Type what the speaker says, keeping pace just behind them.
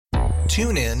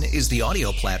TuneIn is the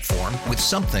audio platform with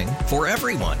something for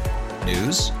everyone.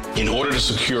 News. In order to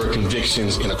secure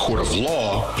convictions in a court of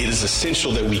law, it is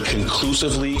essential that we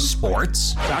conclusively.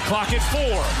 Sports. Shot clock at 4.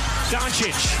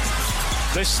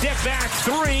 Doncic. The step back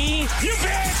 3. You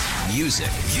bet. Music.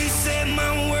 You set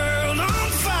my world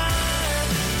on fire.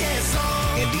 Yes,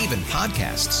 and even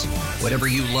podcasts. Whatever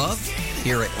you love,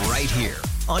 hear it right here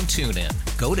on TuneIn.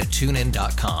 Go to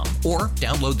TuneIn.com or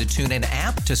download the TuneIn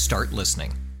app to start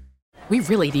listening. We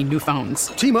really need new phones.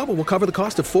 T-Mobile will cover the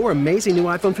cost of 4 amazing new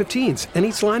iPhone 15s, and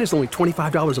each line is only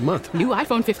 $25 a month. New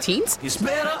iPhone 15s? it's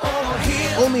better over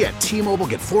here. Only at T-Mobile,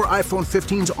 get 4 iPhone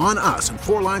 15s on us and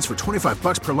 4 lines for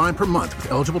 $25 per line per month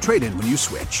with eligible trade-in when you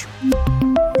switch.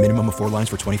 Minimum of 4 lines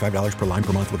for $25 per line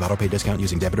per month with autopay discount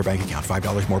using debit or bank account.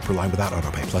 $5 more per line without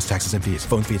autopay, plus taxes and fees.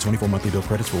 Phone fee at 24 monthly bill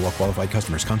credits for well-qualified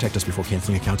customers. Contact us before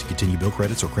canceling account to continue bill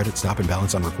credits or credit stop and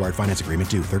balance on required finance agreement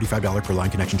due. $35 per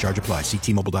line connection charge applies. See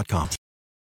T-Mobile.com.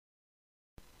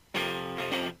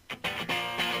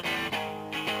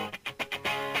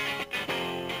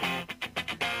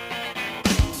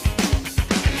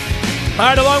 All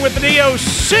right, along with the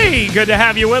DOC, good to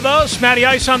have you with us. Matty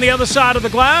Ice on the other side of the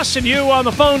glass, and you on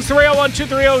the phone,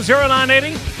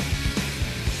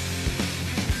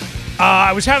 301-230-0980.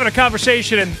 I was having a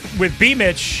conversation with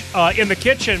B-Mitch in the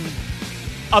kitchen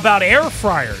about air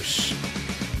fryers,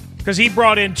 because he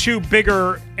brought in 2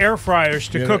 bigger air fryers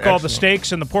to cook all the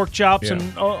steaks and the pork chops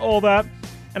and all that.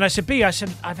 And I said,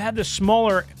 I've had this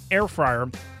smaller air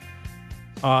fryer.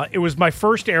 It was my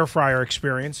first air fryer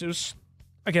experience. It was,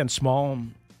 again, small,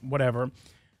 whatever.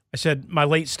 I said, my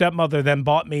late stepmother then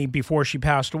bought me, before she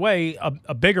passed away,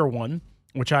 a bigger one,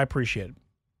 which I appreciated.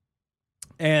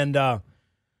 And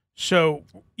so,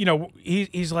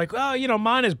 he's like, oh,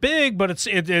 mine is big, but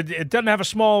it doesn't have a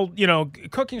small,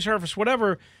 cooking surface,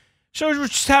 whatever. So we were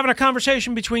just having a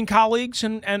conversation between colleagues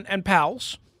and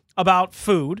pals about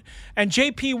food. And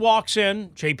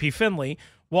JP Finley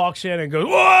walks in and goes,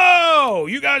 whoa,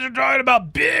 you guys are talking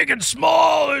about big and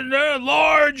small and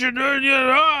large and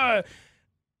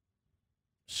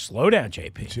slow down,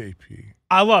 JP.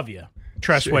 I love you,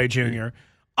 Tressway Jr.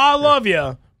 I love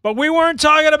you, but we weren't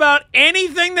talking about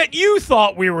anything that you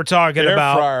thought we were talking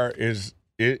about. Air fryer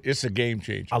it's a game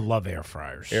changer. I love air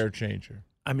fryers. Air changer.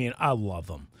 I mean, I love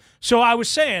them. So I was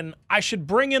saying I should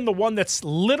bring in the one that's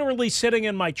literally sitting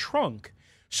in my trunk,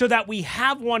 so that we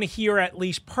have one here at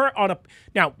least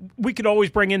now, we could always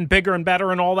bring in bigger and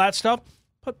better and all that stuff,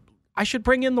 but I should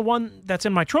bring in the one that's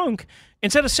in my trunk.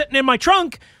 Instead of sitting in my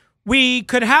trunk, we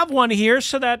could have one here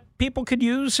so that people could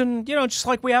use, and, just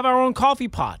like we have our own coffee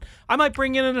pot. I might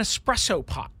bring in an espresso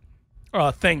pot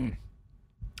thing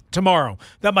tomorrow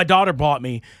that my daughter bought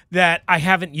me that I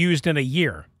haven't used in a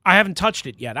year. I haven't touched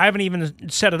it yet. I haven't even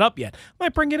set it up yet. I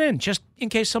might bring it in just in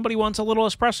case somebody wants a little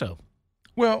espresso.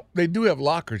 Well, they do have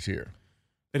lockers here.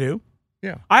 They do?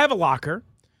 Yeah. I have a locker.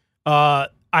 I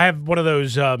have one of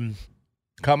those...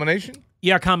 combination?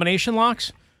 Yeah, combination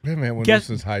locks. Yeah, man, when this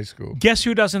is high school. Guess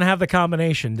who doesn't have the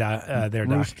combination there, Doc?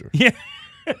 Rooster. Yeah,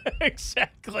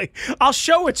 exactly. I'll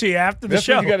show it to you after the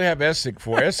show. That's what you got to have Essig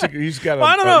for. Essig, he's got a... Well,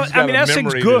 I don't know.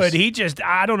 Essig's good.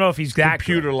 I don't know if he's that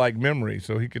computer-like memory,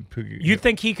 so he could... You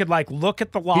think he could, look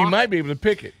at the lock? He might be able to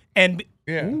pick it. And...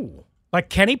 Yeah. Ooh.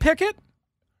 Can he pick it?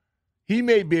 He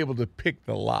may be able to pick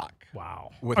the lock.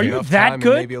 Wow. With Are you enough that time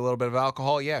good? And maybe a little bit of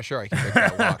alcohol? Yeah, sure, I can pick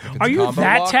that lock. Are you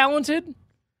that talented?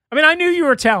 I mean, I knew you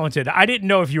were talented. I didn't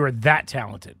know if you were that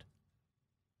talented.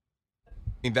 I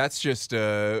mean, that's just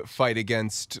a fight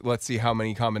against, let's see how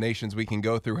many combinations we can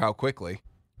go through, how quickly.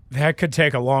 That could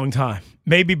take a long time.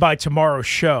 Maybe by tomorrow's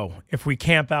show, if we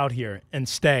camp out here and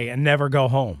stay and never go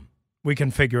home, we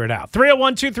can figure it out.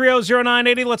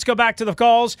 301-230-0980. Let's go back to the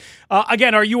calls.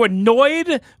 Again, are you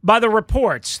annoyed by the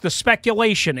reports, the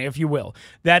speculation, if you will,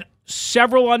 that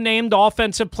several unnamed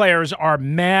offensive players are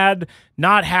mad,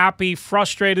 not happy,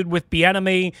 frustrated with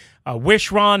Beiniemy,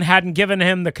 wish Ron hadn't given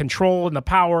him the control and the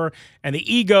power and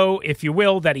the ego, if you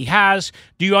will, that he has?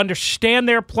 Do you understand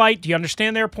their plight? Do you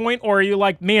understand their point? Or are you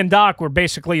like me and Doc, where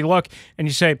basically you look and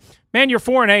you say, man, you're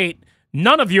 4-8.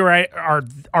 None of you are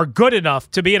good enough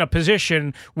to be in a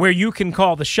position where you can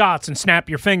call the shots and snap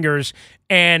your fingers,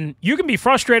 and you can be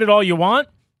frustrated all you want.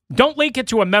 Don't leak it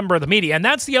to a member of the media. And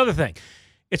that's the other thing.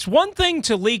 It's one thing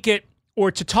to leak it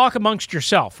or to talk amongst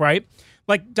yourself, right?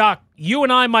 Like, Doc, you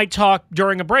and I might talk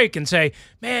during a break and say,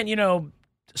 man,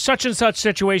 such and such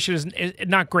situation is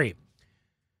not great.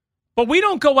 But we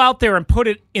don't go out there and put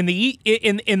it in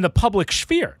the public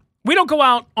sphere. We don't go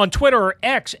out on Twitter or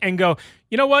X and go,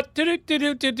 you know what? Things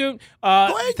here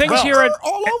at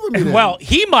all over me. Then. Well,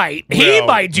 he might. He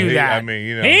might do that. I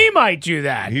mean, he might do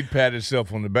that. He'd pat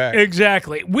himself on the back.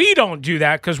 Exactly. We don't do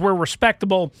that because we're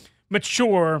respectable,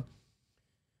 mature,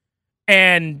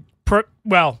 and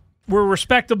we're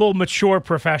respectable, mature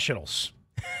professionals.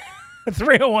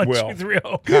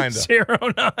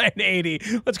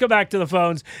 301-230-0980. Let's go back to the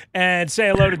phones and say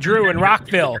hello to Drew in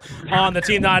Rockville on the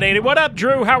Team 980. What up,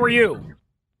 Drew? How are you?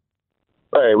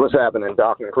 Hey, what's happening,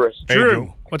 Doc and Chris?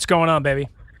 Drew, what's going on, baby?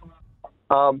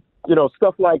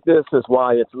 Stuff like this is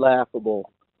why it's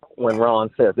laughable when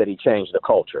Ron says that he changed the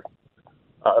culture.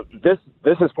 This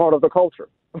is part of the culture.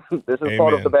 This is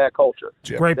part of the bad culture.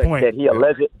 Great point. That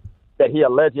he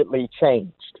allegedly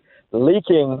changed.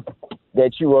 Leaking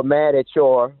that you were mad at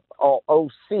your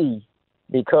OC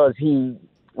because he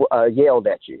yelled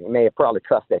at you. He may have probably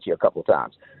cussed at you a couple of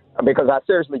times. Because I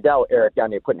seriously doubt Eric down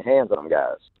there putting hands on them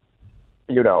guys.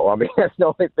 That's the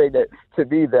only thing that, to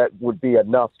me, that would be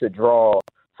enough to draw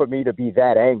for me to be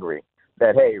that angry.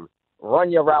 That, hey,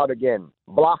 run your route again,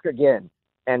 block again,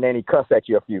 and then he cussed at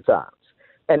you a few times.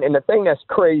 And the thing that's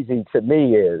crazy to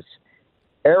me is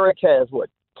Eric has,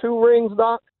 2 rings,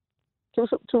 Doc? Two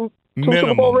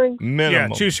Super Bowl rings? Yeah,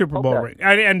 2 Super Bowl rings.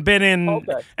 And been in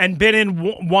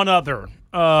one other.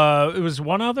 It was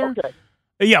one other? Okay.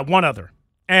 Yeah, one other.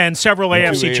 And several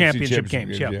AFC championship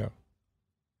games. Yeah.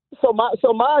 So my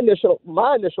initial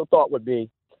thought would be,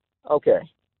 okay,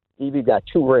 EB got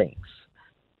 2 rings.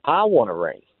 I want a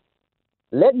ring.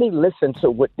 Let me listen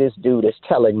to what this dude is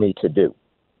telling me to do.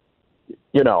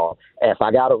 If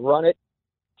I got to run it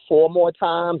 4 more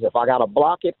times, if I got to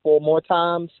block it 4 more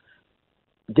times,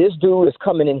 this dude is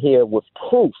coming in here with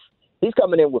proof. He's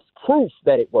coming in with proof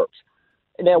that it works.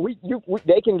 Now,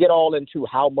 they can get all into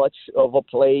how much of a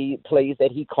plays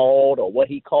that he called or what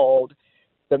he called.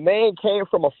 The man came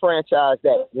from a franchise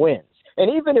that wins.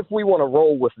 And even if we want to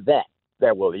roll with that,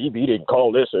 well, EB didn't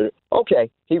call this. Okay,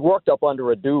 he worked up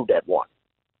under a dude that won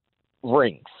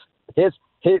rings. The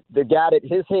guy that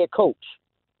his head coach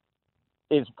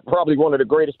is probably one of the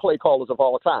greatest play callers of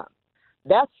all time.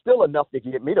 That's still enough to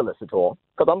get me to listen to him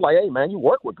because I'm like, hey, man, you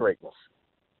work with greatness.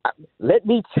 Let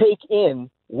me take in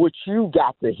what you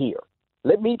got to hear.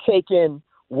 Let me take in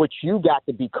what you got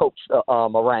to be coached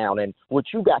around and what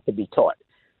you got to be taught.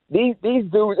 These dudes,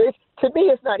 to me,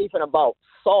 it's not even about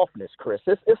softness, Chris.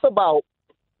 It's about,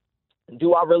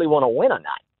 do I really want to win or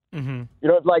not? Mm-hmm.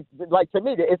 Like to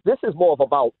me, this is more of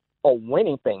about a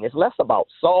winning thing. It's less about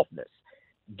softness.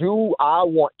 Do I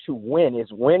want to win? Is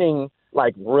winning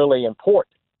really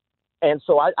important? And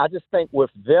so I just think with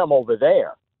them over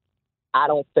there, I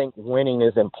don't think winning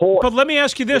is important. But let me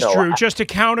ask you this, Drew, just to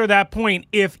counter that point.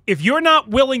 If you're not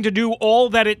willing to do all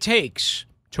that it takes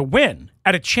to win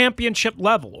at a championship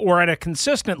level or at a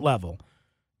consistent level,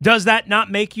 does that not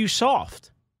make you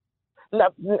soft? No,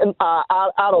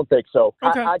 I don't think so.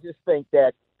 Okay. I just think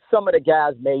that some of the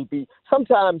guys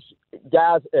sometimes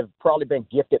guys have probably been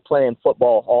gifted playing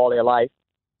football all their life,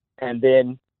 and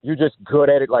then you're just good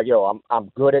at it. Like,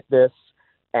 I'm good at this,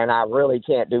 and I really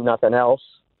can't do nothing else.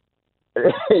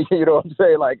 You know what I'm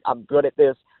saying? Like, I'm good at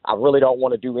this. I really don't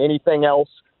want to do anything else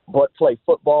but play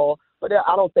football. But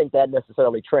I don't think that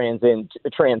necessarily transcends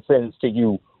to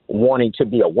you wanting to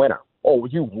be a winner or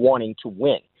you wanting to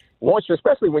win.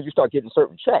 Especially when you start getting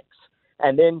certain checks,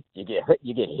 and then you get hit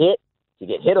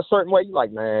a certain way. You're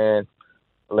like, man,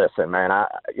 listen, man, I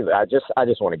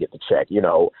just want to get the check.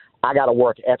 I got to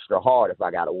work extra hard if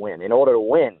I got to win. In order to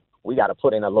win, we got to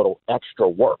put in a little extra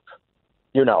work.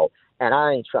 And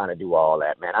I ain't trying to do all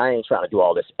that, man. I ain't trying to do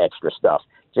all this extra stuff.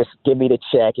 Just give me the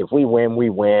check. If we win,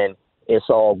 we win. It's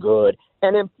all good.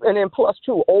 And then plus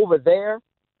two, over there,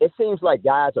 it seems like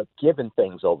guys are given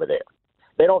things over there.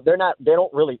 They don't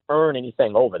really earn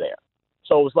anything over there.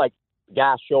 So it's like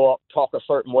guys show up, talk a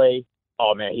certain way.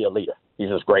 Oh man, he's a leader. He's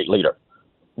this great leader.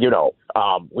 We're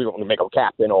going to make him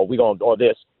captain or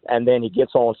this. And then he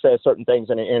gets on, says certain things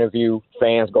in an interview.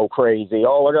 Fans go crazy.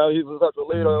 Oh my God, he's such a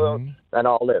leader and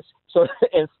all this. So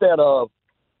instead of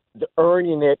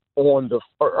earning it on the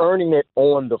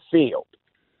field.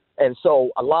 And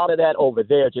so a lot of that over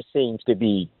there just seems to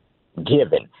be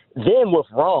given. Then with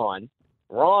Ron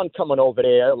coming over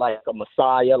there like a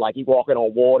messiah, like he walking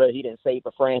on water. He didn't save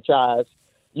the franchise.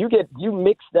 You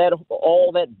mix that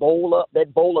bowl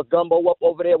of gumbo up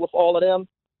over there with all of them.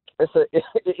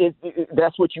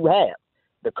 That's what you have.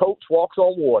 The coach walks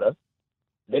on water,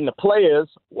 then the players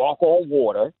walk on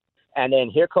water, and then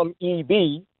here come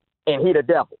EB and he the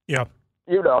devil. Yeah.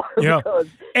 Yeah.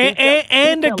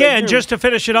 And again, just to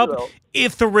finish it up,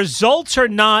 if the results are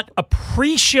not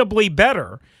appreciably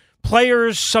better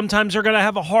players sometimes are going to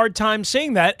have a hard time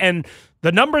seeing that. And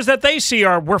the numbers that they see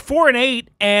are we're 4-8,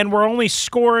 and we're only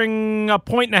scoring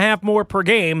 1.5 more per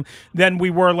game than we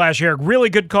were last year. Really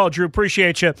good call, Drew.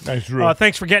 Appreciate you. Thanks, Drew.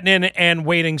 Thanks for getting in and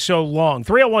waiting so long.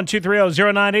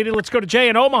 301-230-0980. Let's go to Jay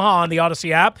in Omaha on the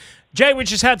Odyssey app. Jay, we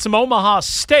just had some Omaha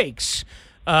steaks,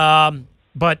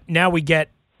 but now we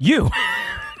get you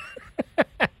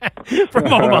from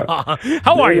Omaha.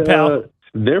 How are you, pal?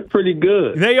 They're pretty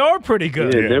good. They are pretty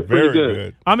good. Yeah, they're pretty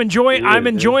good. I'm enjoying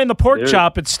the pork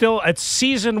chop. It's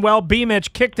seasoned well.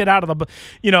 B-Mitch kicked it out of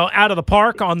the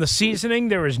park on the seasoning.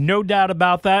 There is no doubt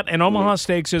about that. And Omaha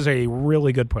Steaks is a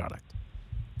really good product.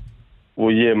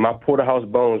 Well, yeah, my porterhouse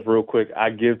bones, real quick, I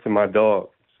give to my dog.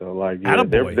 So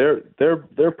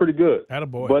they're pretty good.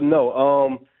 Attaboy. But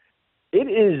no, it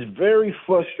is very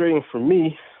frustrating for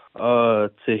me to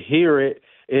hear it.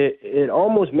 It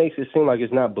almost makes it seem like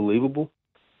it's not believable.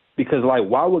 Because,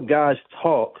 why would guys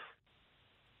talk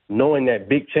knowing that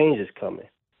big change is coming?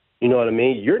 You know what I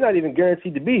mean? You're not even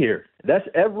guaranteed to be here. That's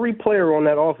every player on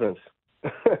that offense.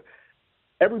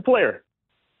 Every player.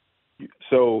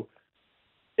 So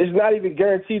it's not even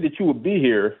guaranteed that you will be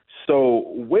here. So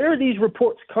where are these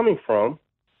reports coming from?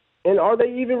 And are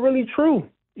they even really true?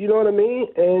 You know what I mean?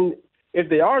 And if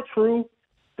they are true,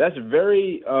 that's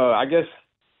very,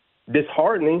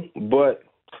 disheartening, but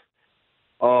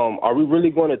are we really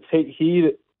going to take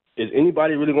heed? Is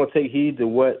anybody really going to take heed to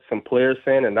what some players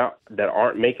saying and that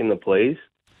aren't making the plays?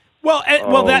 Well,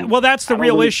 that's the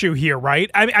real issue here,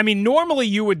 right? I mean, normally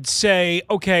you would say,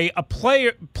 okay,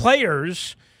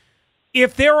 players,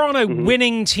 if they're on a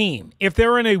winning team, if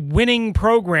they're in a winning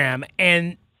program,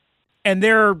 and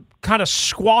they're kind of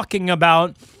squawking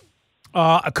about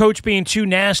a coach being too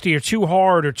nasty or too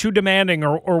hard or too demanding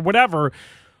or whatever,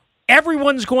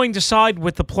 everyone's going to side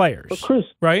with the players,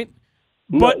 right?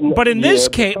 But in this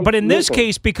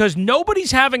case, because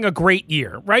nobody's having a great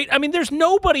year, right? I mean, there's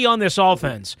nobody on this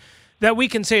offense that we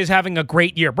can say is having a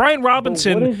great year. Brian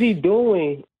Robinson. But what is he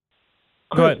doing?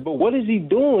 Chris, but what is he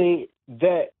doing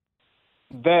that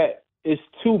is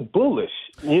too bullish?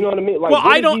 You know what I mean?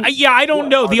 I don't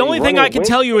know. The only thing I can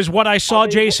tell you is what I saw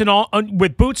Jason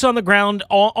with boots on the ground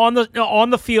on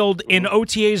the field in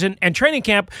OTAs and training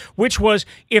camp, which was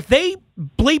if they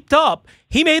bleeped up,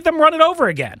 he made them run it over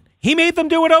again. He made them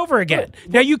do it over again.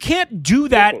 Now, you can't do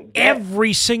that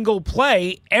every single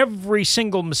play, every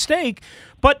single mistake,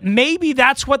 but maybe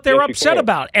that's what they're upset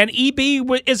about. And EB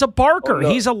is a barker. Oh, no.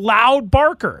 He's a loud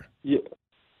barker. Yeah.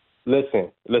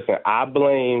 Listen, I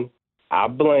blame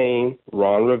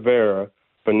Ron Rivera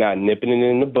for not nipping it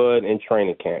in the bud in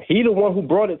training camp. He the one who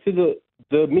brought it to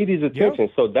the media's attention.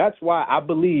 Yeah. So that's why I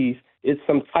believe it's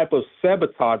some type of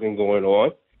sabotaging going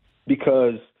on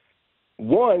because,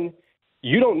 one,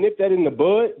 you don't nip that in the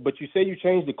bud, but you say you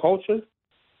change the culture.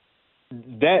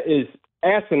 That is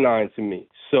asinine to me.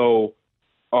 So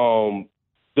I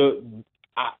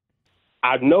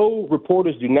know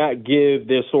reporters do not give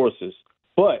their sources,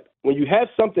 but when you have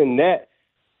something that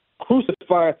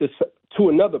crucifying to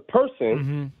another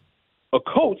person, a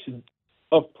coach,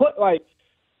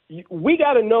 we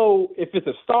got to know if it's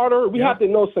a starter. We have to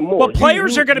know some more. Well,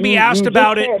 players are going to be asked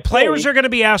about it. Players are going to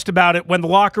be asked about it when the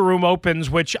locker room opens,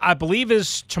 which I believe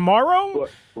is tomorrow.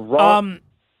 Ron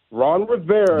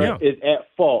Rivera is at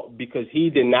fault because he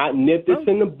did not nip this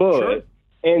in the bud. Sure.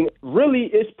 And really,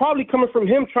 it's probably coming from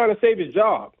him trying to save his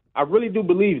job. I really do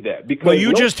believe that. Because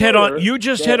you just hit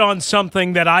on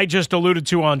something that I just alluded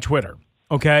to on Twitter.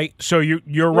 Okay, so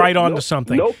you're right on to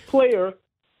something. No player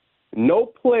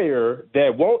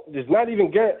that is not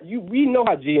even guaranteed. We know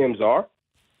how GMs are.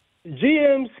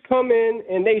 GMs come in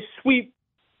and they sweep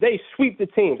the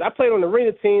teams. I played on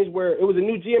arena teams where it was a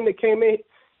new GM that came in,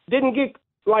 didn't get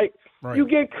you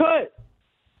get cut.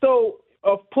 So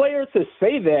a player to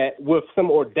say that with some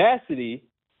audacity,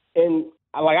 and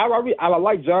I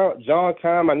like John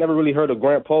Keim. I never really heard of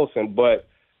Grant Paulson, but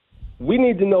we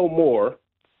need to know more.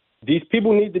 These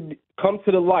people need to come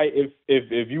to the light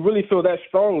if you really feel that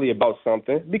strongly about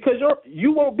something, because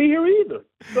you won't be here either.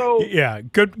 So yeah,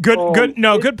 good.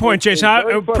 No, good point, Jason. I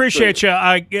appreciate you.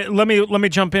 Let me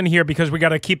jump in here because we got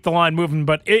to keep the line moving.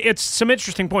 But it's some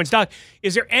interesting points, Doc.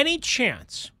 Is there any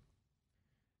chance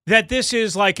that this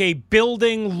is like a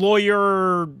building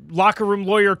lawyer, locker room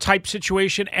lawyer type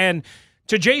situation? And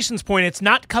to Jason's point, it's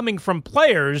not coming from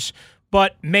players,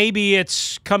 but maybe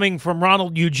it's coming from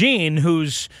Ronald Eugene,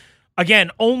 who's,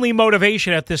 again, only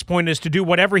motivation at this point is to do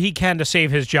whatever he can to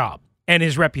save his job and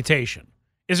his reputation.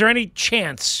 Is there any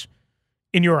chance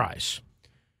in your eyes?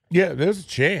 Yeah, there's a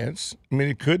chance. I mean,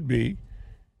 it could be.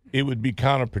 It would be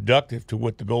counterproductive to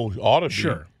what the goal ought to be.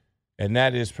 Sure. And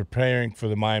that is preparing for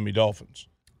the Miami Dolphins.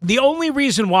 The only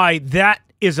reason why that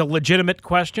is a legitimate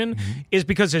question is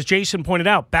because, as Jason pointed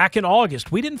out, back in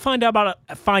August, we didn't find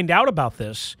out about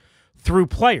this through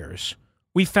players.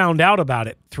 We found out about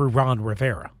it through Ron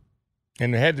Rivera.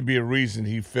 And there had to be a reason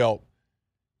he felt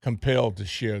compelled to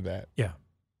share that. Yeah.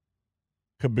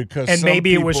 Because and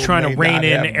maybe it was trying to rein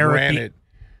in Eric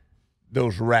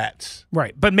those rats.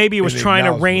 Right. But maybe it was trying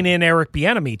to rein in Eric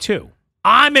Bieniemy too.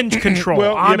 I'm in control.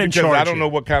 Well, I'm in charge. I don't know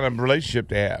what kind of relationship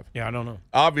they have. Yeah, I don't know.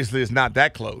 Obviously, it's not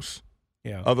that close.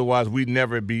 Yeah. Otherwise, we'd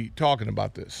never be talking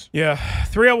about this. Yeah.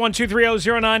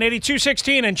 301-230-0980,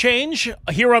 216 and change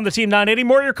here on the Team 980.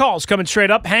 More of your calls coming straight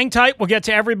up. Hang tight. We'll get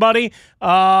to everybody.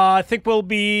 I think we'll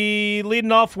be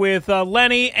leading off with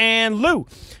Lenny and Lou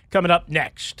coming up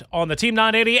next on the Team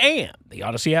 980 and the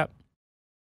Odyssey app.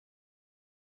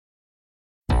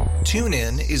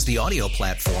 TuneIn is the audio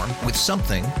platform with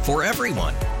something for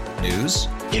everyone. News.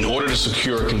 In order to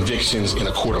secure convictions in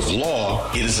a court of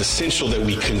law, it is essential that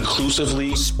we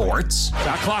conclusively. Sports.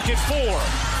 Shot clock at 4.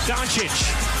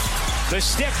 Doncic. The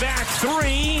step back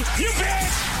 3. You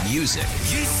bet. Music.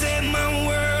 You set my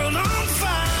world on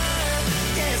fire.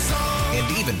 Yes,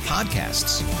 and even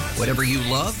podcasts. Whatever you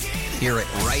love, hear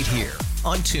it right here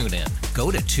on TuneIn.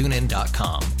 Go to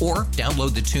TuneIn.com or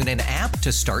download the TuneIn app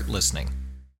to start listening.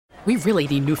 We really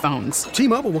need new phones.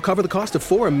 T-Mobile will cover the cost of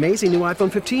 4 amazing new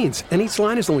iPhone 15s, and each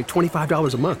line is only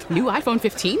 $25 a month. New iPhone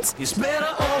 15s? It's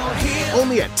better over here.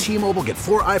 Only at T-Mobile, get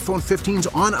 4 iPhone 15s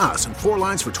on us and 4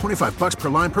 lines for $25 per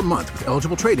line per month with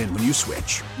eligible trade-in when you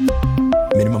switch.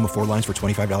 Minimum of 4 lines for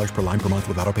 $25 per line per month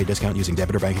with autopay discount using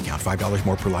debit or bank account. $5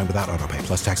 more per line without autopay,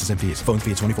 plus taxes and fees. Phone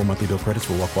fee at 24 monthly bill credits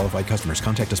for well-qualified customers.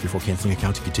 Contact us before canceling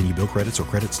account to continue bill credits or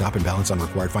credit stop and balance on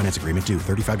required finance agreement due.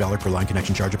 $35 per line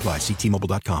connection charge applies. See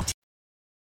T-Mobile.com.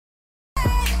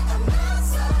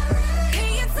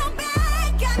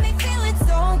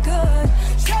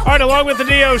 All right, along with the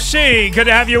DOC, good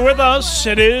to have you with us.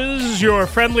 It is your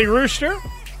friendly rooster,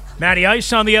 Matty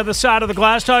Ice, on the other side of the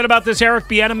glass, talking about this Eric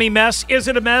Bieniemy mess. Is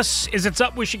it a mess? Is it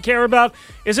something we should care about?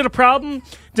 Is it a problem?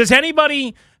 Does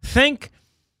anybody think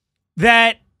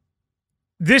that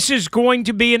this is going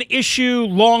to be an issue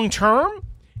long term?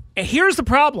 And here's the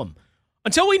problem.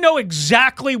 Until we know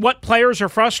exactly what players are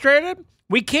frustrated,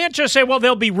 we can't just say, well,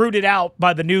 they'll be rooted out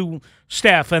by the new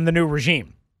staff and the new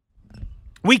regime.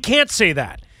 We can't say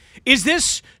that. Is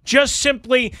this just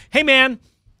simply, hey, man,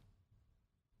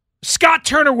 Scott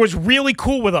Turner was really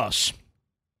cool with us.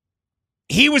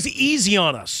 He was easy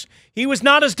on us. He was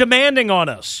not as demanding on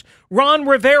us. Ron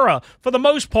Rivera, for the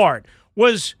most part,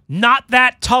 was not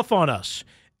that tough on us.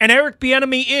 And Eric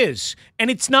Bieniemy is,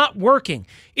 and it's not working.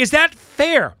 Is that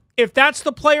fair? If that's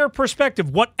the player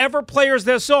perspective, whatever players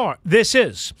this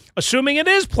is, assuming it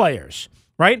is players,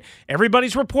 right?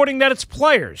 Everybody's reporting that it's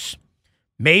players.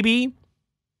 Maybe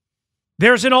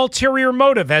there's an ulterior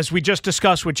motive, as we just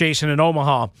discussed with Jason in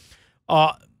Omaha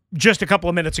just a couple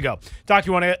of minutes ago. Doc,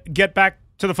 you want to get back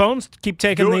to the phones? Keep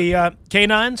taking the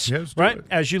canines, yes, right?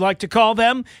 As you like to call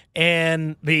them,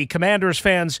 and the Commanders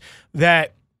fans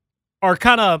that are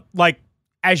kind of like,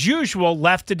 as usual,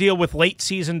 left to deal with late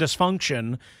season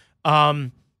dysfunction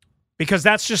because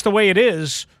that's just the way it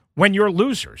is when you're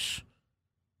losers.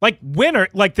 Like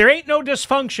there ain't no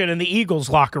dysfunction in the Eagles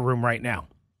locker room right now.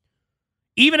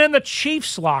 Even in the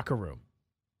Chiefs locker room.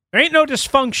 There ain't no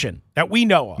dysfunction that we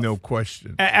know of. No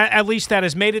question. At least that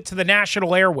has made it to the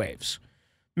national airwaves.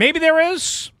 Maybe there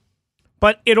is,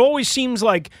 but it always seems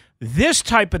like this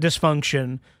type of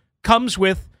dysfunction comes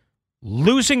with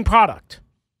losing product,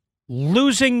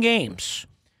 losing games,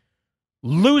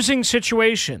 losing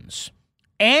situations,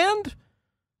 and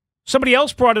somebody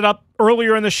else brought it up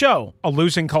earlier in the show, a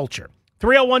losing culture.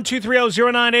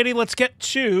 301-230-0980. Let's get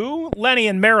to Lenny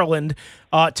in Maryland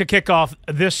to kick off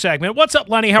this segment. What's up,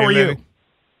 Lenny? How are you?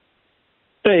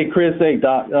 Hey, Chris. Hey,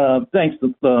 Doc. Thanks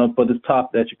for this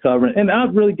topic that you're covering. And I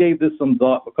really gave this some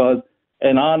thought because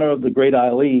in honor of the great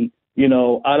Ali, I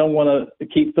don't want to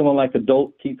keep feeling like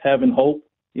adult, keep having hope,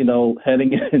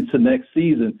 heading into next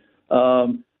season.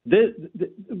 When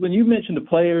you mentioned the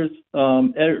players,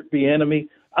 Eric Bieniemy,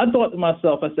 I thought to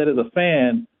myself, I said, as a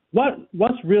fan,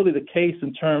 what's really the case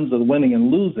in terms of winning and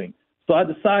losing? So I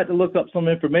decided to look up some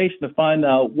information to find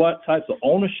out what types of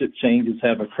ownership changes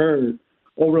have occurred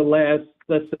over the last,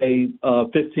 let's say,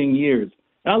 15 years.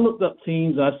 And I looked up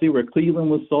teams, and I see where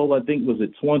Cleveland was sold. I think it was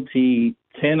at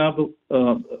 2010. I think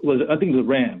it was the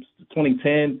Rams.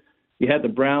 2010, you had the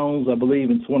Browns, I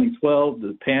believe, in 2012,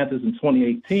 the Panthers in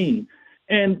 2018.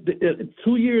 And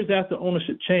 2 years after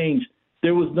ownership change,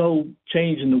 there was no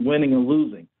change in the winning and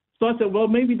losing. So I said, well,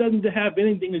 maybe it doesn't have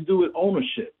anything to do with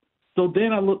ownership. So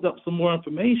then I looked up some more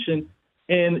information,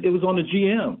 and it was on the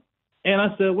GM. And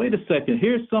I said, wait a second,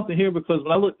 here's something here, because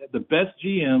when I look at the best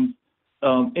GMs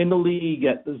in the league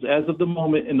as of the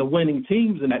moment in the winning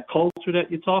teams and that culture that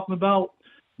you're talking about,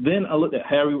 then I looked at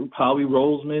Howie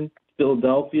Roseman,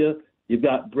 Philadelphia. You've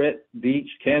got Brett Veach,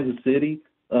 Kansas City.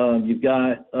 You've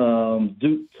got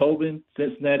Duke Tobin,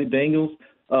 Cincinnati Bengals.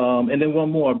 And then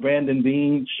one more, Brandon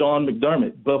Beane, Sean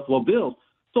McDermott, Buffalo Bills.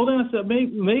 So then I said,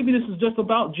 maybe this is just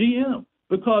about GM,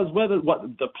 because what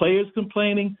the players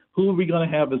complaining, who are we going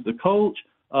to have as the coach,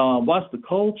 what's the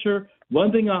culture?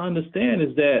 One thing I understand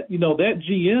is that, that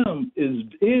GM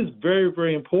is very,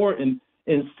 very important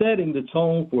in setting the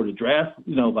tone for the draft,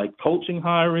 like coaching,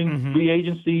 hiring, free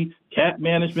agency, cap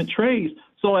management, trades.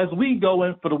 So as we go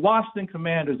in for the Washington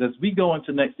Commanders, as we go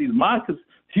into next season, my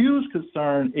huge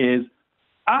concern is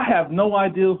I have no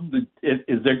idea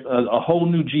is there a whole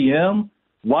new GM?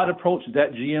 What approach is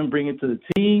that GM bringing to the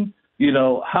team?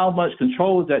 How much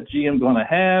control is that GM going to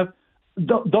have?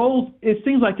 It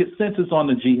seems like it centers on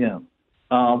the GM.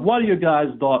 What are your guys'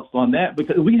 thoughts on that?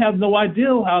 Because we have no idea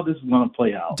how this is going to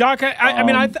play out. Doc,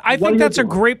 I think that's a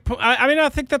great. I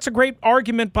think that's a great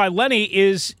argument by Lenny.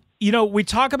 Is we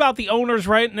talk about the owners,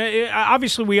 right? And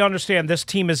obviously, we understand this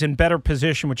team is in better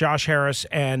position with Josh Harris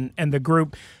and the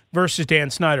group versus Dan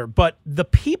Snyder. But the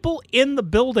people in the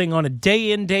building on a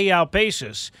day in, day out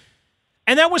basis,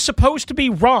 and that was supposed to be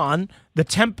Ron,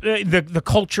 the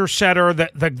culture setter,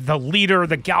 the leader,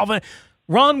 the galvan.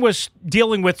 Ron was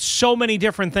dealing with so many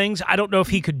different things. I don't know if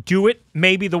he could do it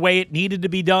maybe the way it needed to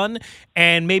be done,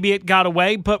 and maybe it got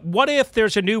away. But what if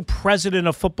there's a new president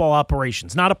of football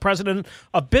operations, not a president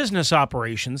of business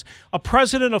operations, a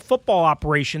president of football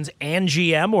operations and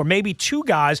GM, or maybe two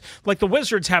guys, like the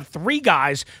Wizards have three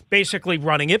guys basically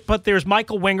running it, but there's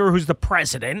Michael Winger, who's the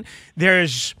president.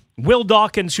 There's Will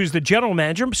Dawkins, who's the general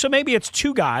manager, so maybe it's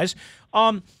two guys.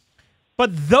 But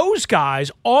those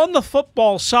guys on the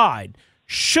football side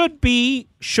should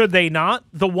they not,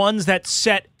 the ones that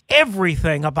set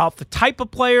everything about the type of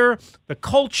player, the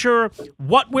culture,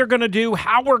 what we're going to do,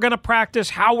 how we're going to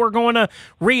practice, how we're going to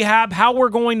rehab, how we're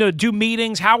going to do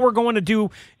meetings, how we're going to do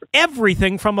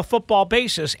everything from a football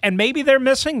basis. And maybe they're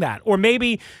missing that, or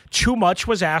maybe too much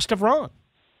was asked of Ron.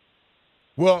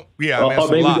 Well, yeah, or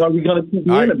maybe are we going to keep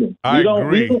Beiniemy? I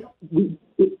agree.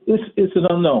 It's an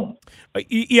unknown.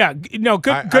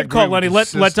 Good call, Lenny.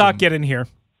 Let Doc get in here.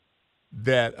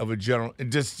 That of a general,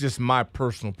 just my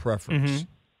personal preference.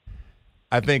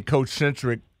 I think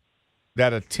coach-centric,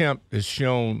 that attempt is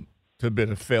shown to have been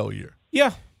a failure.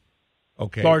 Yeah.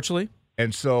 Okay. Largely.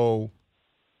 And so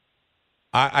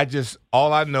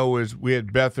all I know is we had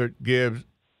Beathard, Gibbs,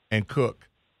 and Cook.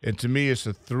 And to me, it's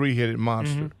a three-headed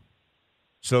monster.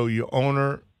 So your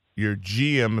owner, your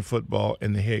GM in football,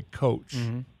 and the head coach.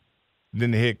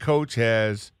 Then the head coach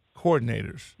has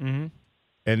coordinators.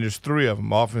 And there's three of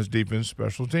them, offense, defense,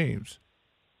 special teams.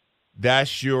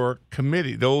 That's your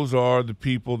committee. Those are the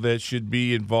people that should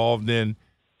be involved in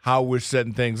how we're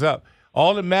setting things up.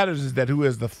 All that matters is that who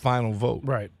has the final vote.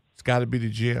 Right. It's got to be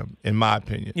the GM, in my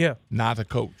opinion. Yeah. Not a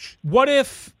coach. What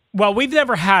if – well, we've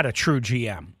never had a true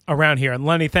GM around here. And,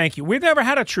 Lenny, thank you. We've never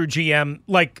had a true GM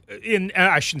like in –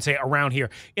 I shouldn't say around here.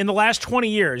 In the last 20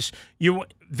 years,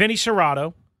 Vinny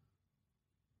Serrato –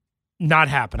 not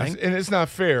happening. And it's not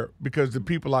fair because the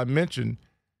people I mentioned,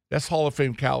 that's Hall of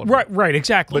Fame caliber. Right,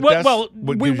 exactly. But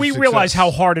we realize how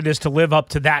hard it is to live up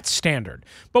to that standard.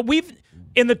 But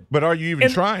But are you even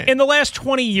trying? In the last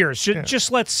 20 years,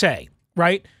 just let's say,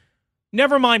 right?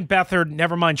 Never mind Beathard,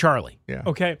 never mind Charlie. Yeah.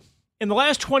 Okay? In the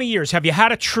last 20 years, have you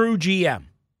had a true GM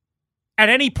at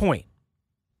any point?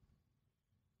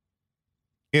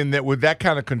 With that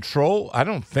kind of control, I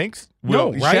don't think so.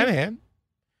 Well, right? Shanahan.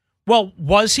 Well,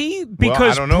 was he?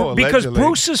 Because I don't know, because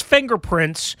Bruce's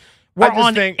fingerprints were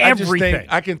on everything.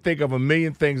 I can think of a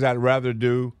million things I'd rather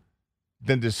do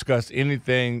than discuss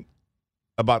anything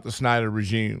about the Snyder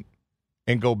regime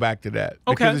and go back to that.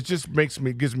 Okay. Because it just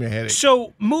gives me a headache.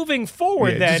 So moving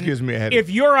forward, it then, just gives me a headache.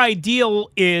 If your ideal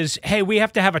is, hey, we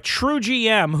have to have a true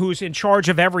GM who's in charge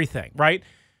of everything, right?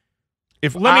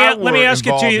 If let me ask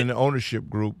involved it to you, in the ownership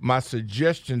group, my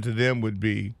suggestion to them would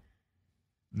be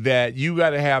that you got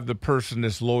to have the person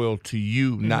that's loyal to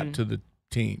you, not to the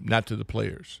team, not to the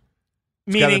players.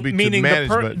 Meaning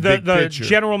the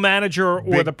general manager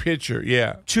or the pitcher,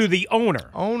 yeah, to the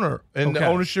owner and the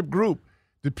ownership group,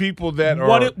 the people that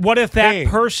are. What if that paying.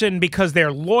 person, because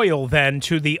they're loyal then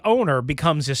to the owner,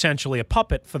 becomes essentially a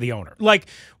puppet for the owner? Like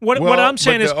what I'm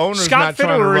saying is Scott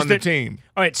Fitterer is the team.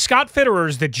 All right, Scott Fitterer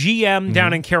is the GM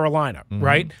down in Carolina,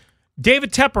 right?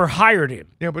 David Tepper hired him.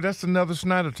 Yeah, but that's another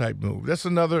Snyder type move. That's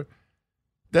another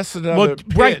That's another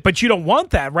pit. Right, but you don't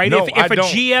want that, right? No, if a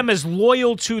GM is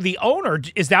loyal to the owner,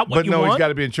 is that what you want? But no, he's got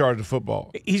to be in charge of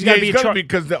football. He's got to be in charge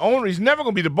because the owner. He's never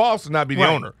going to be the boss and not be the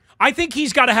owner. I think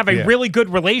he's got to have a really good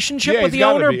relationship with the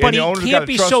owner, but he can't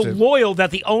be so loyal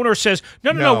that the owner says,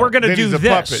 "No, we're going to do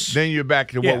this." Puppet. Then you're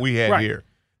back to what we had here.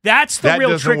 That's the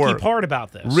real tricky part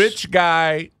about this. Rich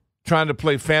guy trying to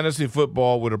play fantasy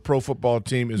football with a pro football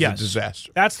team is a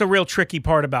disaster. That's the real tricky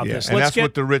part about this. And that's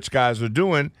what the rich guys are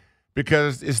doing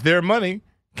because it's their money.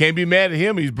 Can't be mad at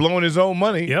him. He's blowing his own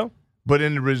money. Yeah. But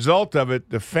in the result of it,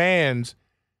 the fans,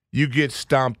 you get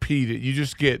stampeded. You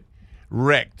just get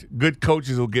wrecked. Good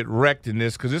coaches will get wrecked in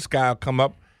this because this guy will come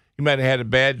up. He might have had a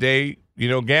bad day,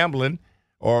 gambling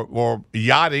or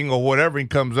yachting or whatever. He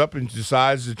comes up and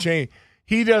decides to change.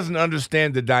 He doesn't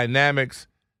understand the dynamics,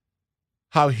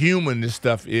 how human this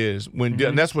stuff is.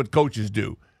 And that's what coaches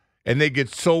do. And they get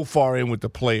so far in with the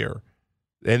player.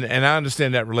 And I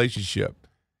understand that relationship.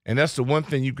 And that's the one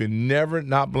thing you can never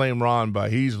not blame Ron by.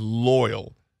 He's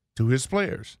loyal to his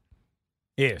players.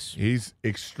 Yes. He's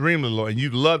extremely loyal. And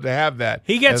you'd love to have that.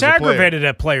 He gets aggravated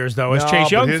at players, though, as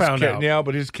Chase Young found out. Yeah,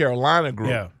 but his Carolina group.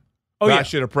 Yeah. I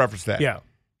should have prefaced that. Yeah.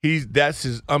 That's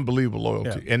his unbelievable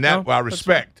loyalty. Yeah. And that I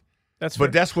respect. That's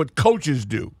but that's what coaches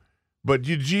do. But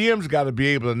your GM's got to be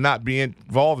able to not be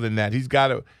involved in that. He's got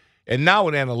to. And now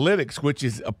with analytics, which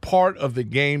is a part of the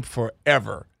game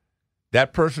forever,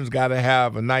 that person's got to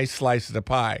have a nice slice of the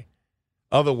pie.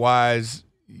 Otherwise,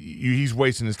 he's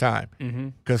wasting his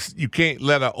time. Because you can't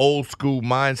let an old school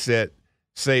mindset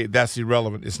say that's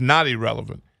irrelevant. It's not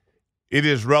irrelevant. It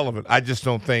is relevant. I just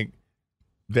don't think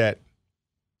that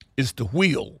it's the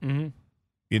wheel.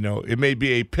 It may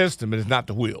be a piston, but it's not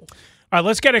the wheel. All right,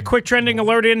 let's get a quick trending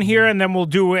alert in here, and then we'll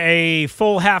do a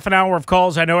full half an hour of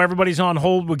calls. I know everybody's on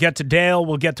hold. We'll get to Dale.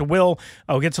 We'll get to Will.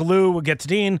 We'll get to Lou. We'll get to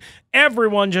Dean.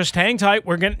 Everyone just hang tight.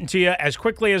 We're getting to you as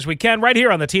quickly as we can right here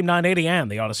on the Team 980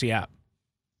 and the Odyssey app.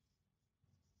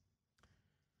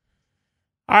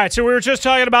 All right, so we were just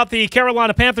talking about the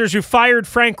Carolina Panthers who fired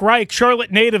Frank Reich,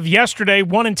 Charlotte native, yesterday,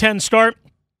 1-10 start.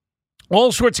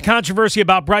 All sorts of controversy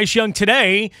about Bryce Young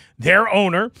today, their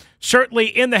owner. Certainly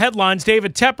in the headlines,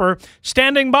 David Tepper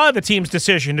standing by the team's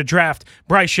decision to draft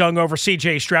Bryce Young over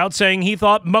C.J. Stroud, saying he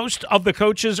thought most of the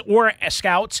coaches or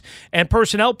scouts and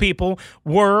personnel people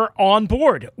were on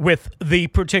board with the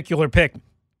particular pick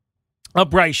of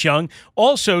Bryce Young.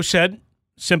 Also said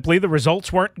simply the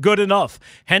results weren't good enough,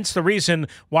 hence the reason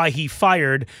why he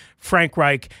fired Frank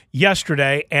Reich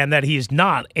yesterday, and that he's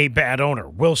not a bad owner.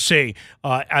 We'll see,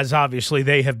 as obviously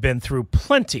they have been through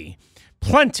plenty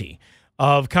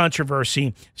of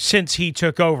controversy since he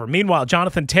took over. Meanwhile,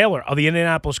 Jonathan Taylor of the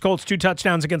Indianapolis Colts, 2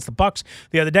 touchdowns against the Bucs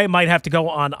the other day, might have to go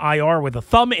on IR with a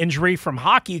thumb injury from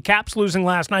hockey. Caps losing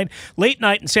last night, late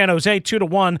night in San Jose,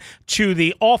 2-1 to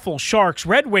the awful Sharks.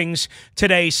 Red Wings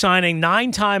today signing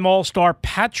 9-time All-Star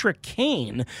Patrick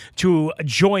Kane to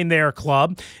join their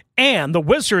club. And the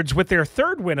Wizards with their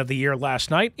 3rd win of the year last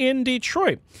night in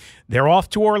Detroit. They're off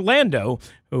to Orlando,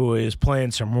 who is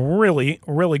playing some really,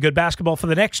 really good basketball for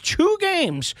the next 2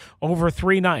 games over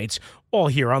 3 nights. All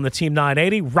here on the Team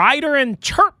 980. Ryder and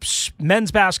Terps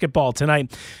men's basketball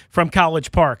tonight from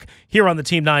College Park here on the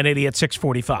Team 980 at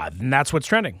 6:45. And that's what's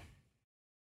trending.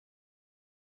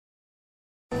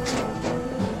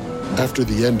 After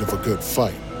the end of a good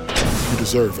fight, you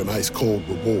deserve an ice-cold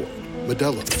reward.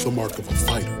 Modelo, the mark of a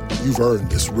fighter. You've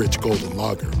earned this rich golden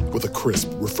lager with a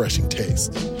crisp, refreshing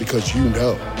taste. Because you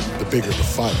know, the bigger the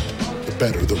fight, the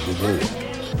better the reward.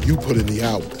 You put in the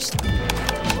hours,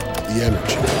 the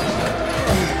energy,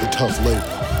 the tough labor.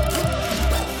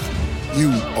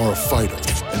 You are a fighter,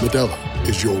 and Modelo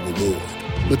is your reward.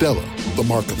 Modelo, the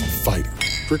mark of a fighter.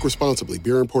 Drink responsibly.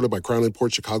 Beer imported by Crown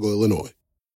Imports, Chicago, Illinois.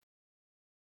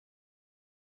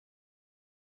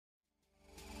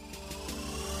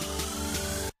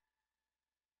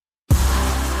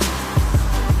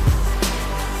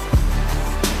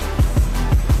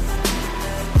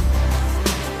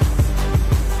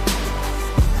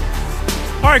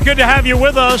 All right, good to have you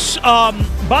with us.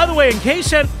 By the way, in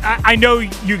case I know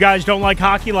you guys don't like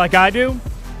hockey like I do,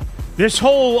 this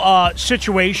whole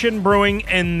situation brewing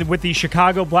with the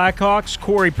Chicago Blackhawks,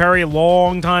 Corey Perry,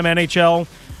 longtime NHL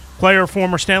player,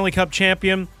 former Stanley Cup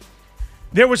champion,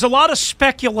 there was a lot of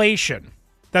speculation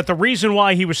that the reason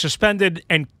why he was suspended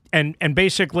and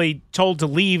basically told to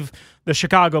leave the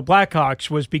Chicago Blackhawks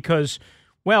was because,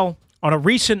 well, on a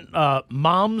recent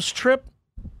mom's trip,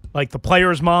 like the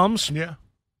players' moms, yeah,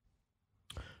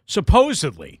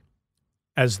 supposedly,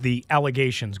 as the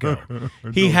allegations go,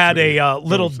 he had a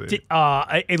little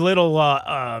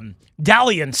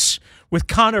dalliance with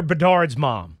Connor Bedard's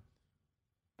mom.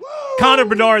 Connor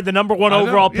Bedard, the number 1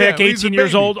 overall pick, Yeah, 18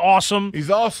 years old, awesome. He's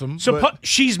awesome.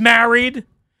 She's married,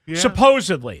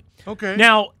 supposedly. Okay.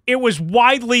 Now, it was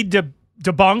widely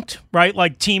debunked, right?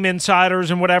 Like team insiders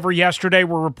and whatever yesterday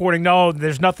were reporting, no,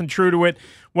 there's nothing true to it,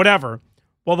 whatever.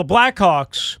 Well, the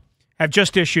Blackhawks have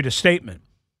just issued a statement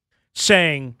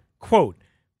saying, quote,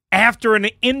 after an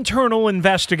internal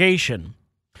investigation,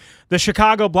 the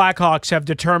Chicago Blackhawks have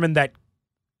determined that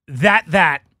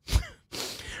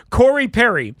Corey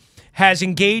Perry has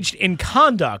engaged in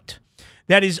conduct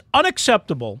that is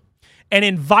unacceptable and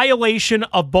in violation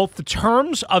of both the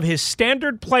terms of his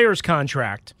standard players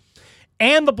contract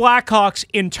and the Blackhawks'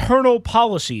 internal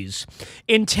policies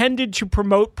intended to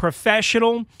promote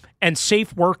professional and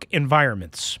safe work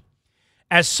environments.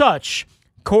 As such,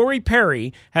 Corey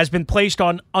Perry has been placed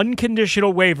on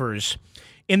unconditional waivers.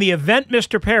 In the event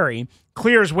Mr. Perry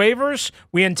clears waivers,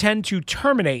 we intend to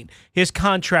terminate his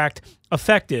contract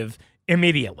effective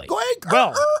immediately. Go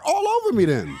ahead, all over me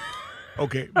then.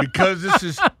 Okay, because this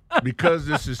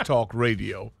is talk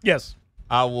radio. Yes,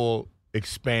 I will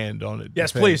expand on it.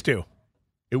 Yes, please do.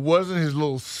 It wasn't his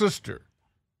little sister.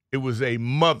 It was a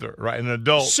mother, right? An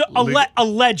adult. So,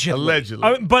 allegedly.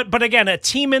 Allegedly. But again, a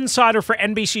team insider for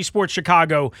NBC Sports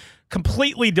Chicago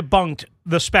completely debunked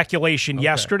the speculation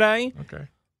yesterday.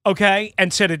 Okay,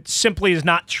 and said it simply is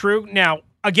not true. Now,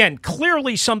 again,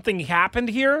 clearly something happened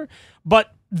here,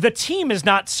 but the team is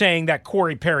not saying that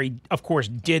Corey Perry, of course,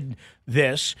 did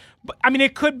this. But, I mean,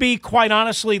 it could be, quite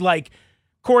honestly, like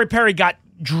Corey Perry got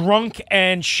drunk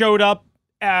and showed up,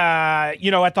 at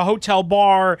the hotel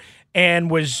bar and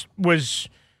was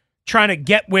trying to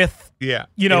get with,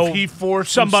 if he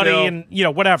forced somebody himself,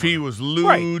 and, whatever. If he was lewd,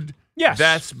 right. Yes.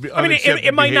 That's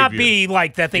it might not be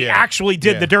like that they actually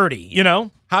did the dirty,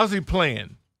 How's he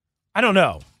playing? I don't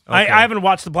know. Okay. I haven't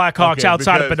watched the Blackhawks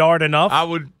outside of Bedard enough. I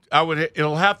would.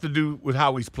 It'll have to do with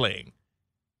how he's playing.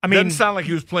 I mean, doesn't sound like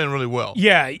he was playing really well.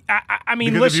 Yeah, I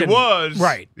mean, because listen, if he was,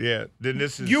 right? Yeah, then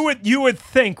this is you would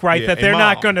think, right, that they're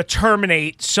not going to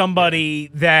terminate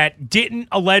somebody that didn't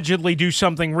allegedly do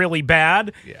something really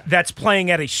bad that's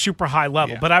playing at a super high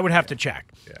level. But I would have to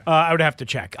check. I would have to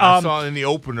check. I saw in the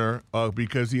opener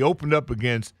because he opened up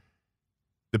against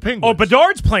the Penguins. Oh,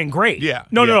 Bedard's playing great. Yeah.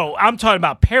 No. I'm talking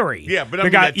about Perry. Yeah, but I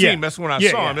mean that team. That's when I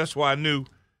saw him. That's why I knew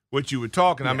what you were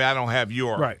talking. I mean, I don't have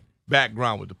your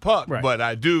background with the puck, but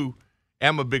I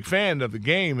am a big fan of the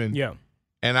game,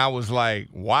 and I was like,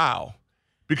 wow,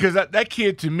 because that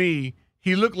kid to me,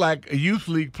 he looked like a youth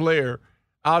league player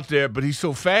out there, but he's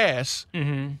so fast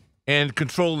and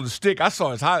controlling the stick. I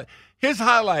saw his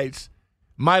highlights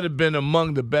might have been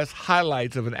among the best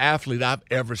highlights of an athlete I've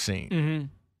ever seen.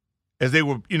 As they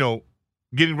were,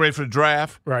 getting ready for the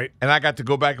draft, right? And I got to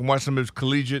go back and watch some of his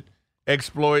collegiate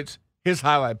exploits. His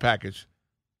highlight package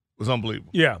was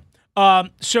unbelievable. Yeah.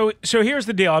 So here's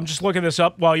the deal. I'm just looking this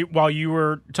up while you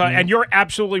were talking, and you're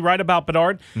absolutely right about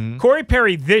Bedard. Corey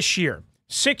Perry this year,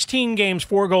 16 games,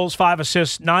 4 goals, 5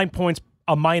 assists, 9 points,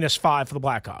 a -5 for the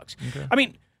Blackhawks. Okay. I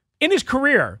mean, in his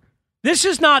career, this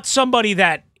is not somebody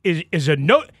that is a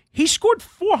no. He scored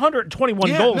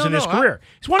 421 goals in his career.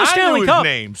 He's won a Stanley Cup. I knew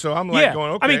his name, so I'm like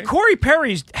going, okay. I mean, Corey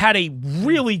Perry's had a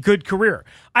really good career.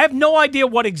 I have no idea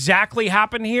what exactly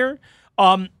happened here.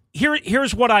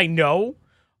 Here's what I know.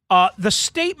 The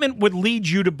statement would lead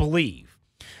you to believe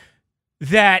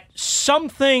that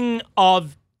something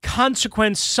of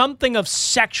consequence, something of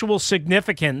sexual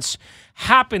significance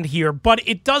happened here, but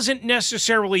it doesn't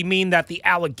necessarily mean that the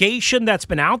allegation that's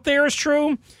been out there is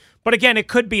true. But again, it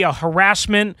could be a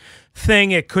harassment thing.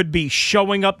 It could be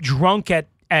showing up drunk at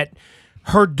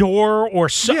her door or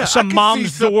some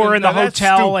mom's door in the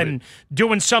hotel and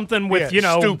doing something with,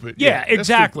 stupid. Yeah,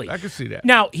 exactly. I can see that.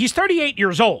 Now, he's 38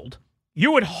 years old.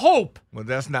 You would hope. Well,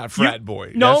 that's not frat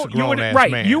boy. No, that's a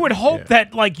grown-ass man. You would hope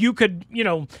that you could,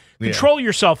 control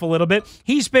yourself a little bit.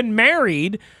 He's been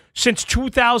married since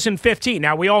 2015.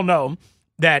 Now, we all know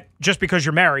that just because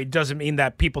you're married doesn't mean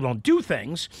that people don't do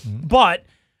things. But,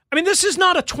 I mean, this is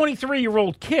not a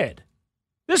 23-year-old kid.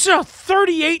 This is a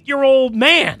 38-year-old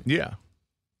man. Yeah.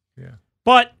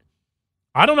 But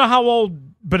I don't know how old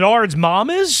Bedard's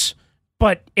mom is,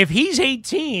 but if he's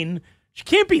 18, she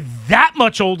can't be that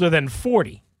much older than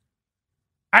 40.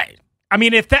 I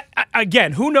mean, if that,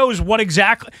 again, who knows what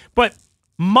exactly, but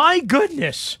my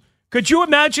goodness, could you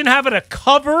imagine having to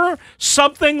cover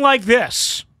something like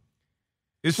this?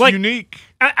 It's unique.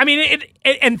 I mean,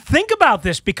 and think about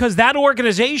this, because that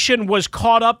organization was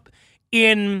caught up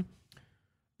in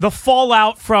the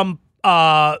fallout from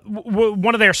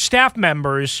one of their staff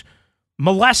members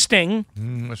molesting,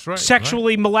 that's right,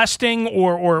 sexually molesting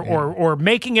or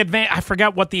making I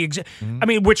forgot what the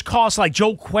which cost like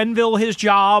Joe Quenneville his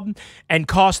job and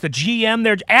cost the GM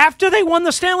their after they won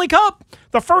the Stanley Cup,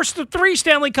 the first of 3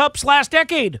 Stanley Cups last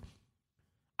decade.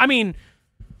 I mean,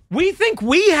 we think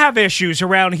we have issues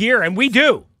around here, and we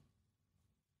do.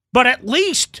 But at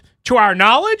least, to our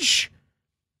knowledge,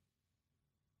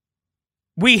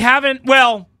 we haven't.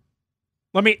 Well,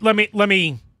 let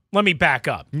me back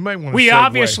up. You might want to. We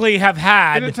obviously have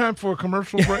had. Any time for a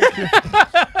commercial break?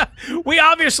 We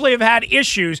obviously have had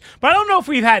issues, but I don't know if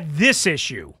we've had this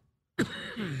issue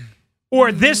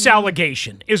or this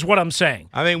allegation. Is what I'm saying.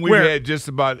 I think we've had just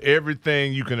about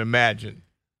everything you can imagine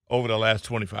over the last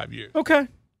 25 years. Okay.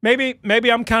 Maybe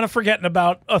I'm kind of forgetting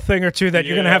about a thing or two that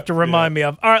you're going to have to remind me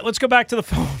of. All right, let's go back to the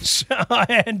phones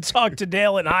and talk to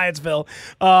Dale in Hyattsville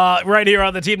right here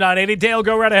on the Team 980. Dale,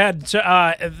 go right ahead.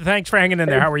 Thanks for hanging in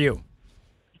there. How are you?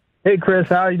 Hey, Chris.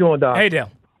 How are you doing, Doc? Hey,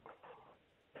 Dale.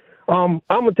 I'm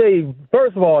going to tell you,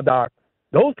 first of all, Doc,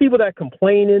 those people that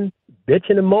complaining,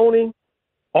 bitching and moaning,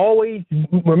 always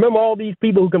remember all these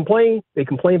people who complain, they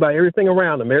complain about everything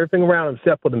around them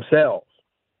except for themselves.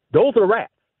 Those are the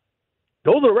rats.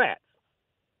 Those are the rats.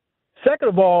 Second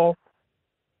of all,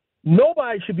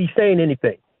 nobody should be saying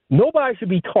anything. Nobody should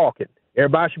be talking.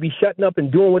 Everybody should be shutting up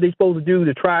and doing what they're supposed to do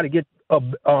to try to get a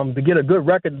good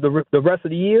record the rest of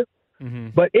the year. Mm-hmm.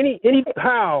 But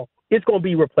anyhow, it's going to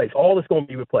be replaced. All is going to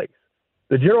be replaced.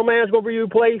 The general manager is going to be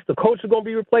replaced. The coach is going to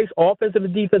be replaced. Offensive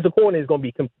and defensive coordinator is going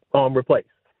to be replaced.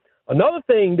 Another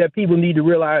thing that people need to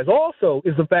realize also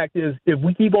is the fact is if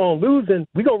we keep on losing,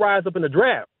 we're going to rise up in the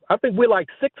draft. I think we're like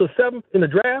 6th or 7th in the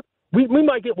draft. We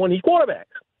might get one of these quarterbacks.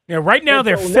 Yeah, right now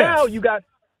they're 5th. Now you got,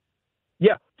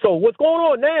 So what's going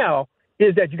on now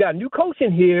is that you got a new coach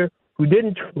in here who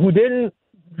didn't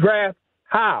draft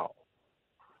Howe.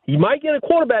 He might get a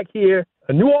quarterback here,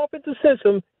 a new offensive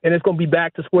system, and it's going to be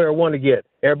back to square one again.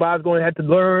 Everybody's going to have to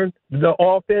learn the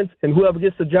offense, and whoever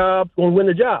gets the job is going to win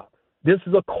the job. This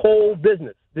is a cold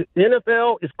business. The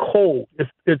NFL is cold.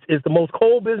 It's the most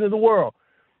cold business in the world.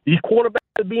 These quarterbacks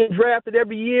are being drafted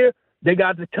every year. They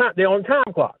got the time. They're on the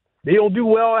time clock. They don't do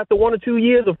well after 1 or 2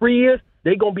 years or 3 years.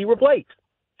 They're going to be replaced.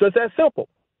 So it's that simple.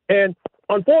 And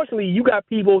unfortunately, you got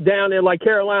people down there like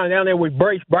Carolina, down there with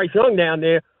Bryce Young down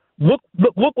there. Look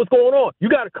what's going on. You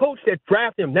got a coach that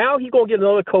drafted him. Now he's going to get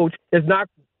another coach that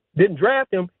didn't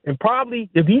draft him. And probably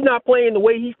if he's not playing the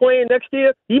way he's playing next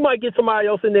year, he might get somebody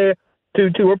else in there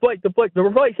to replace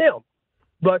him.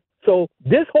 But so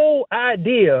this whole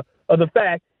idea of the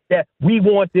fact that we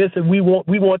want this and we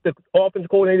want the offensive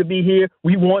coordinator to be here,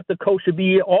 we want the coach to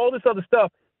be here, all this other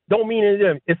stuff don't mean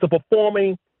anything. It's a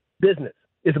performing business.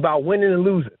 It's about winning and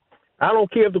losing. I don't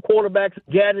care if the quarterback's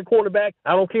a gadget quarterback.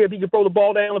 I don't care if he can throw the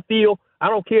ball down the field. I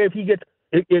don't care if he gets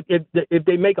if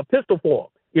they make a pistol for him.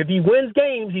 If he wins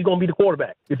games, he's going to be the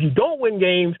quarterback. If you don't win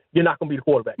games, you're not going to be the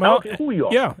quarterback. I don't care who you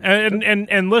are. Yeah,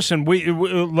 and listen, we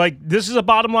like this is a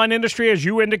bottom line industry, as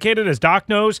you indicated, as Doc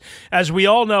knows, as we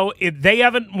all know. They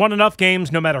haven't won enough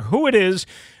games, no matter who it is.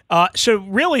 So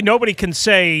really, nobody can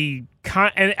say,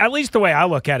 and at least the way I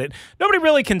look at it, nobody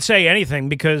really can say anything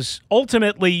because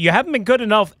ultimately you haven't been good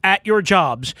enough at your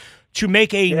jobs to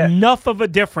make enough of a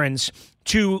difference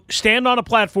to stand on a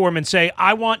platform and say,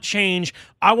 I want change,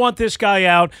 I want this guy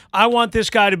out, I want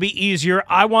this guy to be easier,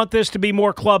 I want this to be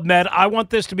more Club Med, I want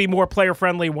this to be more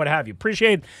player-friendly, what have you.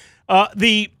 Appreciate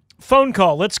the phone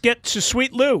call. Let's get to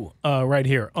Sweet Lou right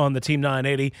here on the Team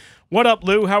 980. What up,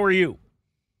 Lou? How are you?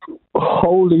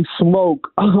 Holy smoke.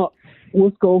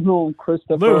 What's going on,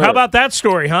 Christopher? Lou, how about that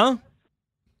story, huh?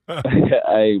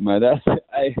 Hey, man,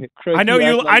 Chris, I know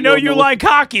you like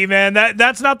hockey, man.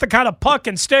 That's not the kind of puck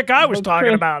and stick I was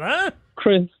talking about, huh?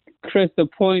 Chris, the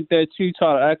point that you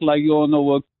try to act like you don't know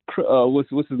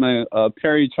what's his name,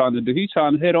 Perry trying to do. He's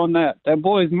trying to hit on that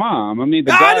boy's mom. I mean,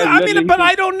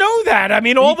 I don't know that. I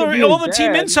mean, all the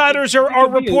team insiders are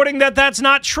reporting that that's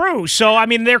not true. So, I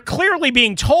mean, they're clearly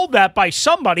being told that by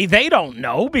somebody. They don't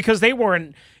know because they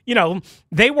weren't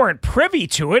privy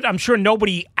to it. I'm sure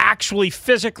nobody actually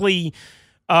physically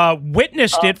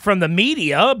witnessed it from the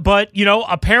media, but,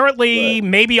 apparently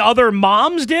maybe other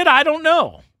moms did. I don't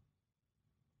know.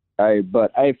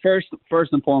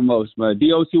 First and foremost, man,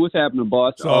 DOC, what's happening,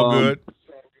 boss? It's all good.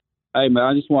 Hey, man,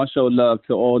 I just want to show love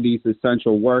to all these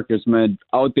essential workers, man,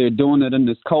 out there doing it in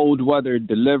this cold weather,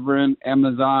 delivering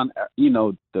Amazon,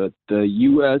 the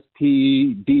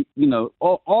USP,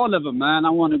 all of it,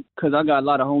 man. because I got a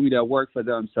lot of homies that work for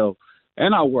them, so,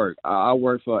 and I work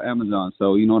for Amazon,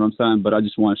 so you know what I'm saying? But I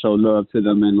just want to show love to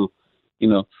them and,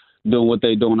 doing what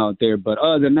they're doing out there. But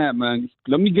other than that, man,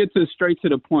 let me get straight to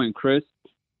the point, Chris.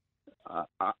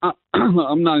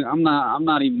 I'm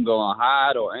not even going to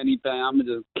hide or anything. I'm going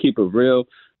to just keep it real.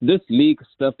 This league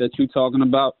stuff that you're talking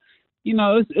about,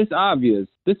 it's obvious.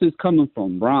 This is coming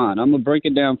from Ron. I'm going to break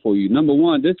it down for you. Number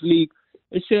one, this league,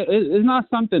 it's not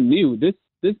something new. This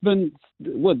happened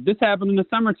in the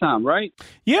summertime, right?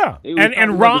 Yeah.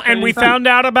 And Ron, and we found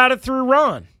out about it through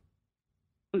Ron.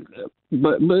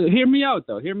 But hear me out,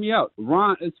 though. Hear me out.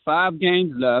 Ron, it's 5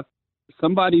 games left.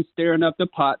 Somebody's stirring up the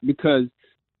pot because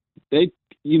they,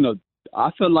 I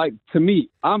feel like, to me,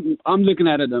 I'm looking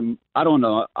at it. I don't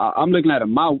know. I'm looking at it.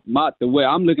 The way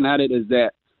I'm looking at it is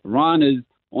that Ron is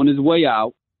on his way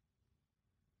out.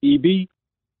 EB,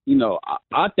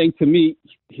 I think, to me,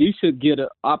 he should get an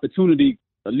opportunity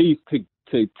at least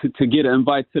to get an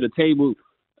invite to the table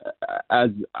as,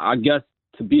 I guess,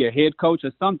 to be a head coach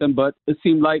or something. But it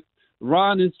seemed like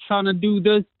Ron is trying to do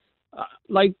this.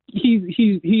 Like he's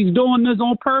doing this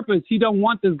on purpose. He don't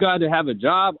want this guy to have a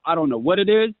job. I don't know what it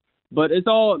is, but it's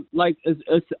all like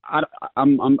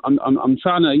I'm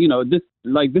trying to, this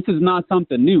is not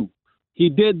something new. He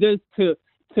did this to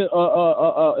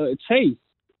Chase.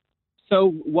 So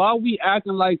while we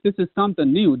acting like this is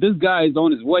something new, this guy is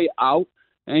on his way out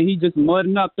and he just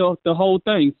mudding up the whole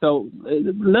thing. So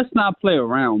let's not play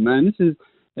around, man. This is.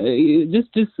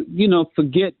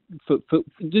 Forget.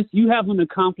 You haven't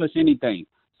accomplished anything.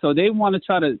 So they want to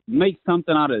try to make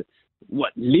something out of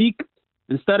leak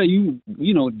instead of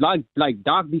like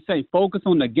Doc be saying, focus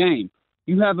on the game.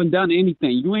 You haven't done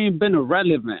anything. You ain't been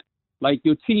irrelevant. Like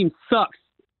your team sucks.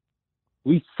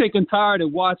 We sick and tired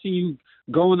of watching you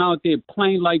going out there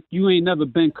playing like you ain't never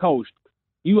been coached.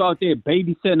 You out there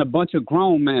babysitting a bunch of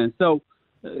grown men. So,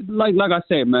 like I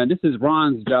said, man, this is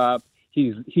Ron's job.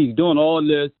 He's doing all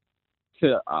this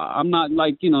to. I'm not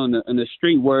like in the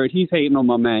street word. He's hating on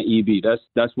my man EB.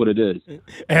 That's what it is.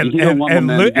 And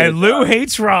Lou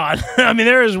hates Ron. I mean,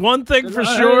 there is one thing for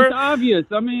sure. It's obvious.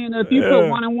 I mean, if you put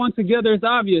 1 and 1 together, it's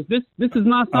obvious. This is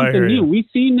not something new. We've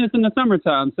seen this in the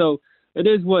summertime, so it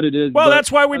is what it is. Well,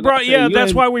 that's why we brought. Yeah,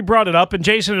 that's why we brought it up. And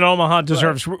Jason in Omaha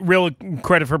deserves real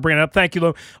credit for bringing it up. Thank you,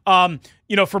 Lou.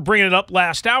 For bringing it up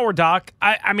last hour, Doc.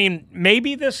 I mean,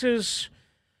 maybe this is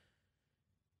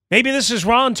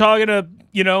Ron talking to,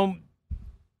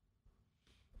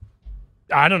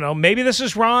 I don't know. Maybe this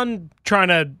is Ron trying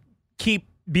to keep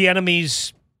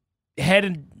Bieniemy's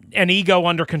head and ego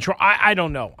under control. I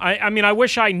don't know. I mean, I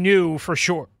wish I knew for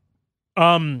sure.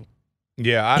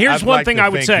 Yeah. Here's one thing I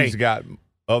would say. He's got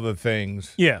other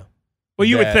things. Yeah. Well,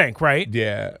 you would think, right?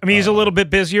 Yeah. I mean, he's a little bit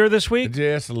busier this week.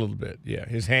 Just a little bit. Yeah.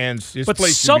 His hands. His but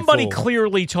plate somebody should be full.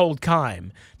 clearly told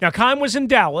Keim. Now, Keim was in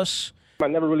Dallas. I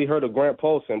never really heard of Grant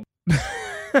Paulson.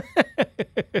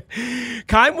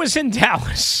 Keim was in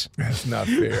Dallas. That's not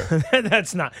fair.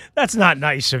 That's not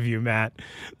nice of you, Matt.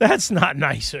 That's not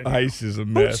nice of you. Ice is a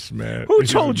mess, man. Who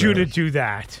told you to do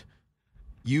that?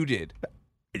 You did.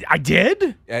 I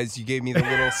did? As you gave me the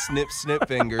little snip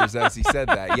fingers as he said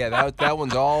that. Yeah, that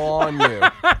one's all on you.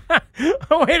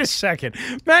 Oh, wait a second.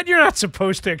 Matt, you're not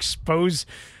supposed to expose...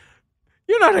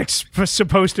 You're not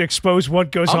supposed to expose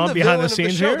what goes on behind the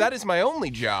scenes here. That is my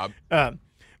only job.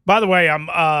 By the way,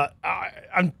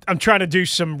 I'm trying to do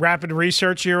some rapid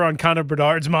research here on Connor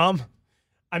Bedard's mom.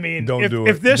 I mean,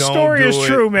 if this story is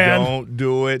true, man, don't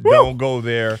do it. Woo! Don't go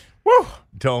there. Woo!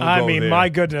 Don't. I mean, there. my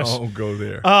goodness. Don't go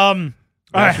there.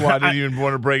 That's why I didn't even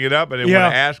want to bring it up. I didn't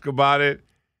want to ask about it.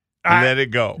 Let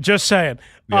it go. Just saying.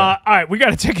 Yeah. All right, we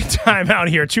got to take a time out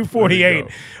here. 2:48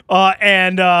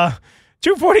 and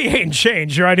 2:48 and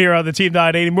change right here on the Team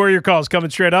 980. More of your calls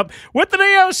coming straight up with the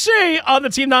AOC on the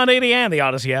Team 980 and the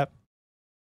Odyssey app.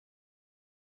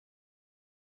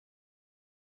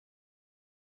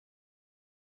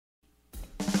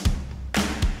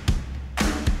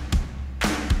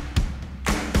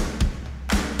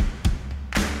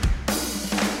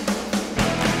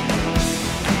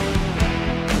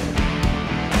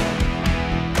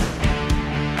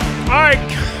 All right.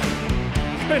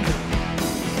 Good.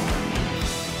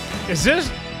 Is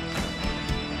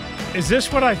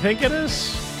this what I think it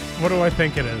is? What do I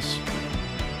think it is?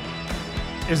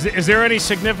 Is there any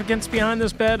significance behind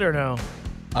this bet or no?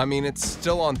 I mean, it's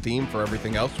still on theme for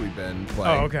everything else we've been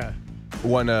playing. Oh, okay.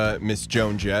 One Miss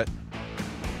Joan Jett.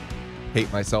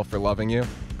 Hate myself for loving you.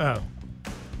 Oh,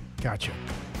 gotcha.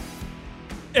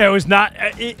 It was not.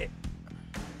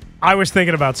 I was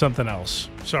thinking about something else.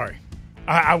 Sorry.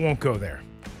 I won't go there.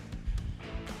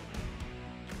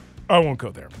 I won't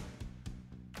go there.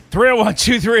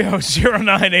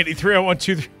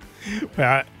 301-230-0980.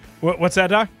 301-23. What's that,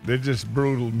 Doc? They're just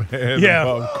brutal, man.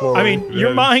 Yeah. I mean,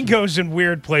 your mind goes in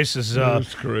weird places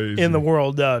that's crazy. in the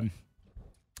world.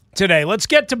 today. Let's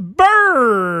get to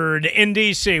Bird in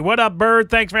D.C. What up, Bird?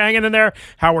 Thanks for hanging in there.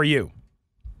 How are you?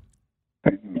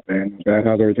 Man,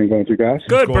 how's everything going with you guys?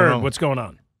 Good, Bird. What's going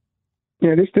on?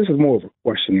 Yeah, this is more of a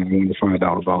question I wanted to find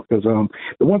out about because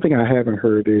the one thing I haven't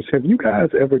heard is, have you guys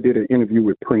ever did an interview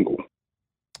with Pringle?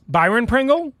 Byron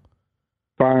Pringle?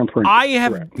 Byron Pringle. I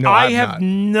have. No, I have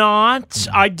not.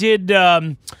 I did.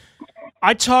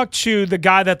 I talked to the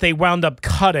guy that they wound up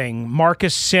cutting,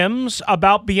 Marcus Sims,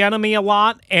 about Bieniemy a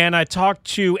lot, and I talked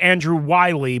to Andrew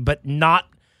Wiley, but not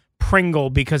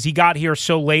Pringle because he got here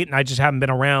so late, and I just haven't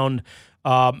been around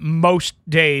most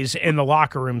days in the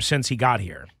locker room since he got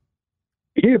here.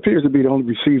 He appears to be the only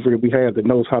receiver that we have that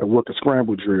knows how to work a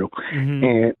scramble drill. Mm-hmm.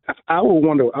 And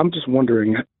I'm just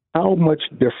wondering how much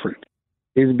different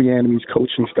is Bieniemy's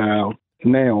coaching style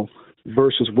now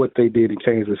versus what they did in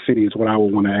Kansas City is what I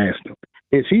would want to ask them.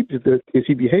 Is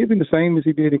he behaving the same as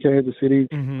he did in Kansas City?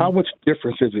 Mm-hmm. How much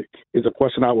difference is it? Is a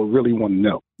question I would really want to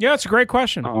know. Yeah, it's a great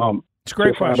question. It's a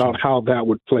great question. To find out how that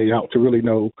would play out, to really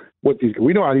know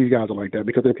we know how these guys are like that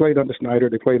because they played under Snyder,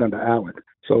 they played under Allen.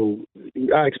 So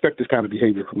I expect this kind of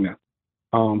behavior from them.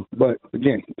 But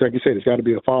again, like you said, it's got to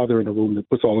be a father in the room that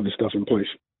puts all of this stuff in place.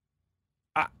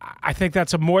 I think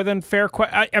that's a more than fair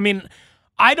question. I mean,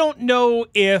 I don't know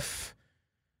if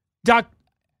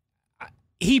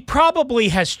he probably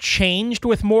has changed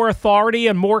with more authority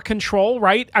and more control,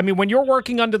 right? I mean, when you're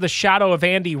working under the shadow of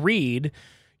Andy Reid,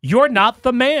 you're not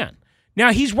the man.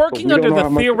 Now, he's working under the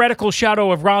theoretical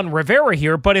shadow of Ron Rivera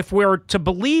here, but if we're to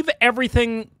believe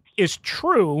everything is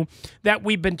true that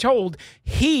we've been told,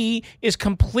 he is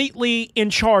completely in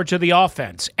charge of the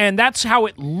offense. And that's how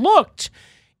it looked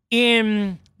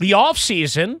in the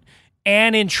offseason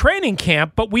and in training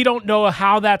camp, but we don't know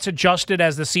how that's adjusted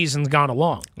as the season's gone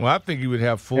along. Well, I think he would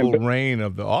have full reign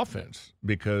of the offense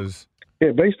because...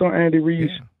 Yeah, based on Andy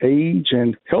Reid's age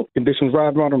and health conditions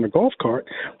riding around on the golf cart,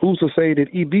 who's to say that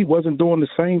EB wasn't doing the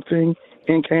same thing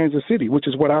in Kansas City, which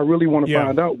is what I really want to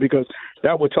find out because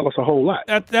that would tell us a whole lot.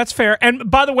 That's fair. And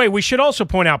by the way, we should also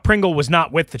point out Pringle was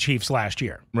not with the Chiefs last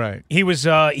year. Right. He was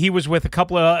with a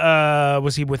couple of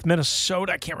was he with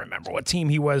Minnesota? I can't remember what team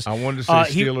he was. I wanted to say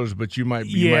Steelers, but you might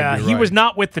be right. He was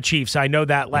not with the Chiefs. I know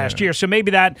that last year. So maybe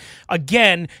that,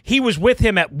 again, he was with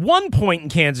him at one point in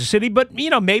Kansas City, but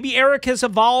maybe Eric has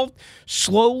evolved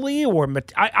slowly or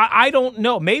I don't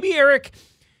know. Maybe Eric...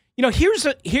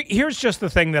 here's just the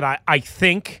thing that I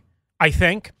think,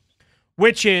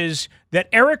 which is that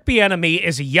Eric Bieniemy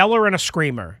is a yeller and a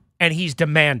screamer, and he's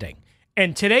demanding.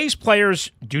 And today's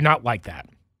players do not like that.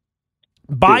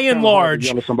 By and large,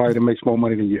 yell at somebody that makes more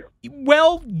money than you.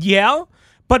 Well, yeah,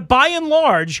 but by and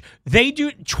large, they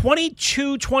do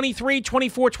 22, 23,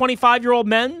 24, 25-year-old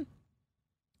men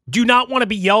do not want to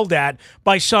be yelled at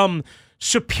by some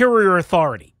superior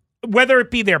authority, whether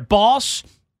it be their boss,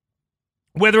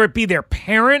 whether it be their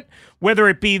parent, whether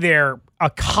it be a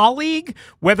colleague,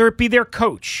 whether it be their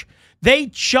coach. They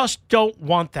just don't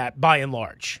want that by and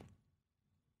large.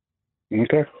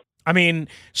 Okay. I mean,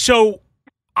 so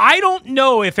I don't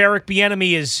know if Eric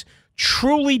Bieniemy is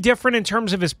truly different in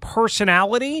terms of his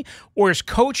personality or his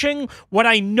coaching. What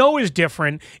I know is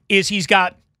different is he's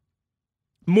got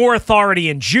more authority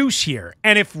and juice here.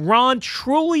 And if Ron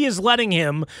truly is letting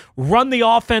him run the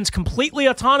offense completely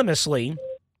autonomously,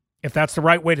 if that's the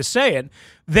right way to say it,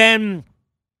 then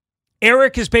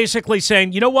Eric is basically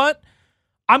saying, you know what?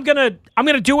 I'm gonna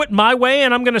do it my way,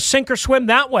 and I'm gonna sink or swim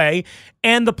that way.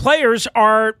 And the players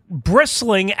are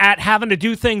bristling at having to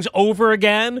do things over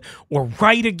again, or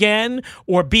right again,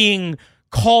 or being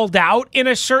called out in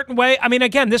a certain way. I mean,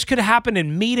 again, this could happen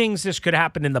in meetings. This could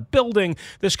happen in the building.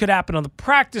 This could happen on the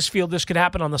practice field. This could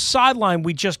happen on the sideline.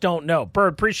 We just don't know.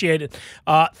 Bird, appreciate it.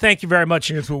 Thank you very much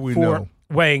for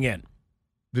weighing in.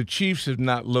 The Chiefs have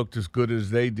not looked as good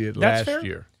as they did last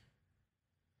year.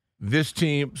 This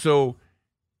team, so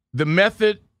the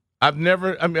method, I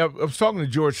was talking to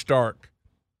George Stark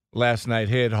last night,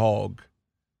 head hog,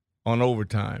 on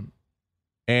overtime.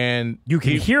 And you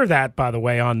can hear that, by the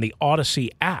way, on the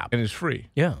Odyssey app. And it's free.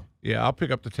 Yeah. Yeah, I'll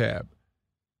pick up the tab.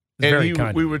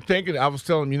 We were thinking, I was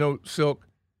telling him, Silk,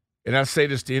 and I say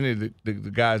this to any of the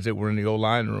guys that were in the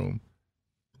O-line room,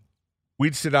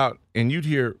 we'd sit out and you'd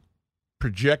hear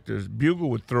projectors. Bugle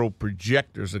would throw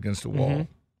projectors against the wall. Mm-hmm.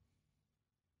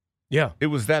 Yeah. It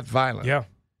was that violent. Yeah.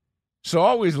 So I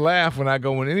always laugh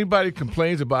when anybody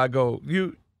complains about, I go,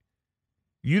 you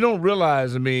don't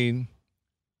realize, I mean,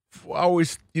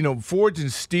 always, forge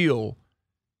and steel,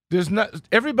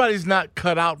 everybody's not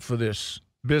cut out for this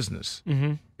business.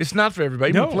 Mm-hmm. It's not for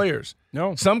everybody, even players.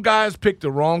 No. Some guys pick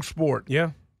the wrong sport.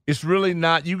 Yeah. It's really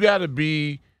not. You got to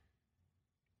be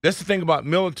That's the thing about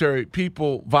military.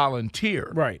 People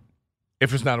volunteer. Right.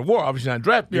 If it's not a war, obviously not a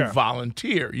draft, you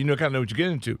volunteer. You kind of know what you're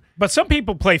getting into. But some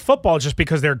people play football just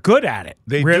because they're good at it.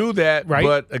 They do that, right?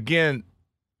 But again,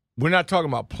 we're not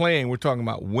talking about playing. We're talking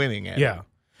about winning at it.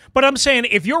 But I'm saying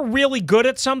if you're really good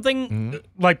at something,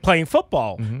 like playing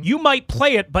football, you might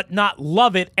play it but not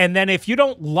love it. And then if you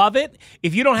don't love it,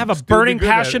 if you don't have a burning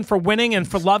passion for winning and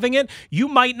for loving it, you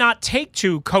might not take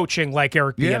to coaching like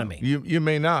Eric Bieniemy. You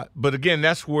may not. But again,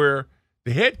 that's where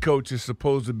the head coach is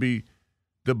supposed to be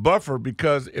the buffer,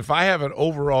 because if I had an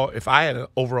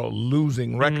overall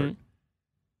losing record,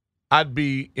 I'd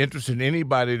be interested in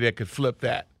anybody that could flip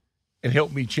that and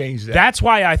help me change that. That's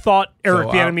why I thought Eric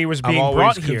Bieniemy was being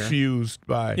brought here. I'm always confused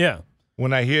by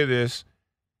when I hear this,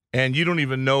 and you don't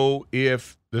even know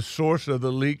if the source of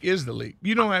the leak is the leak.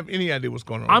 You don't have any idea what's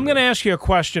going on. I'm going to ask you a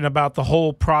question about the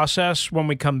whole process when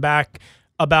we come back,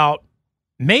 about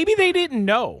maybe they didn't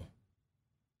know.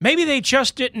 Maybe they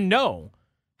just didn't know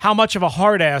how much of a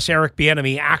hard ass Eric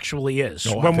Bieniemy actually is.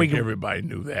 No, I think everybody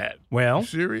knew that. Well, you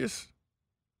serious?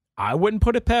 I wouldn't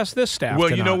put it past this staff. Well,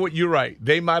 you know what? You're right.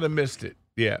 They might have missed it.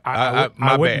 Yeah,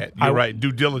 my bad. You're right.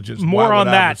 Due diligence. More on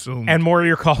that and more of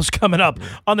your calls coming up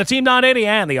on the Team 980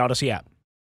 and the Odyssey app.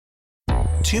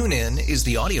 TuneIn is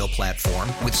the audio platform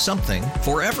with something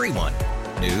for everyone.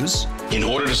 News. In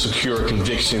order to secure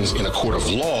convictions in a court of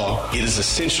law, it is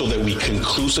essential that we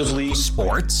conclusively.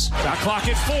 Sports. Shot clock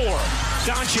at 4.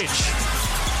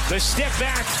 Doncic. The step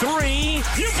back 3.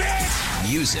 You bet.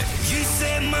 Music. You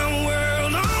set my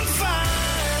world on fire.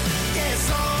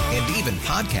 Yes, and even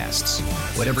podcasts.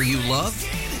 Whatever you love,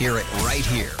 hear it right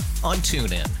here on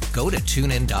TuneIn. Go to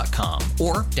TuneIn.com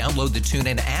or download the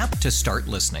TuneIn app to start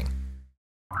listening.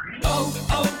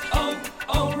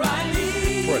 O'Reilly.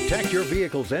 Protect your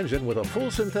vehicle's engine with a full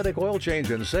synthetic oil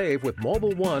change and save with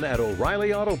Mobile One at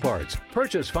O'Reilly Auto Parts.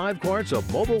 Purchase 5 quarts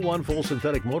of Mobile One full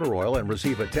synthetic motor oil and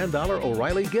receive a $10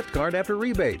 O'Reilly gift card after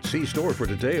rebate. See store for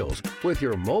details. With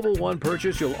your Mobile One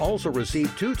purchase, you'll also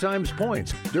receive 2 times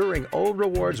points during O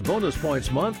Rewards Bonus Points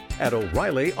Month at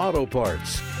O'Reilly Auto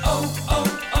Parts.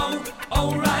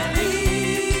 O'Reilly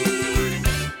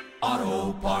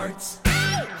Auto Parts.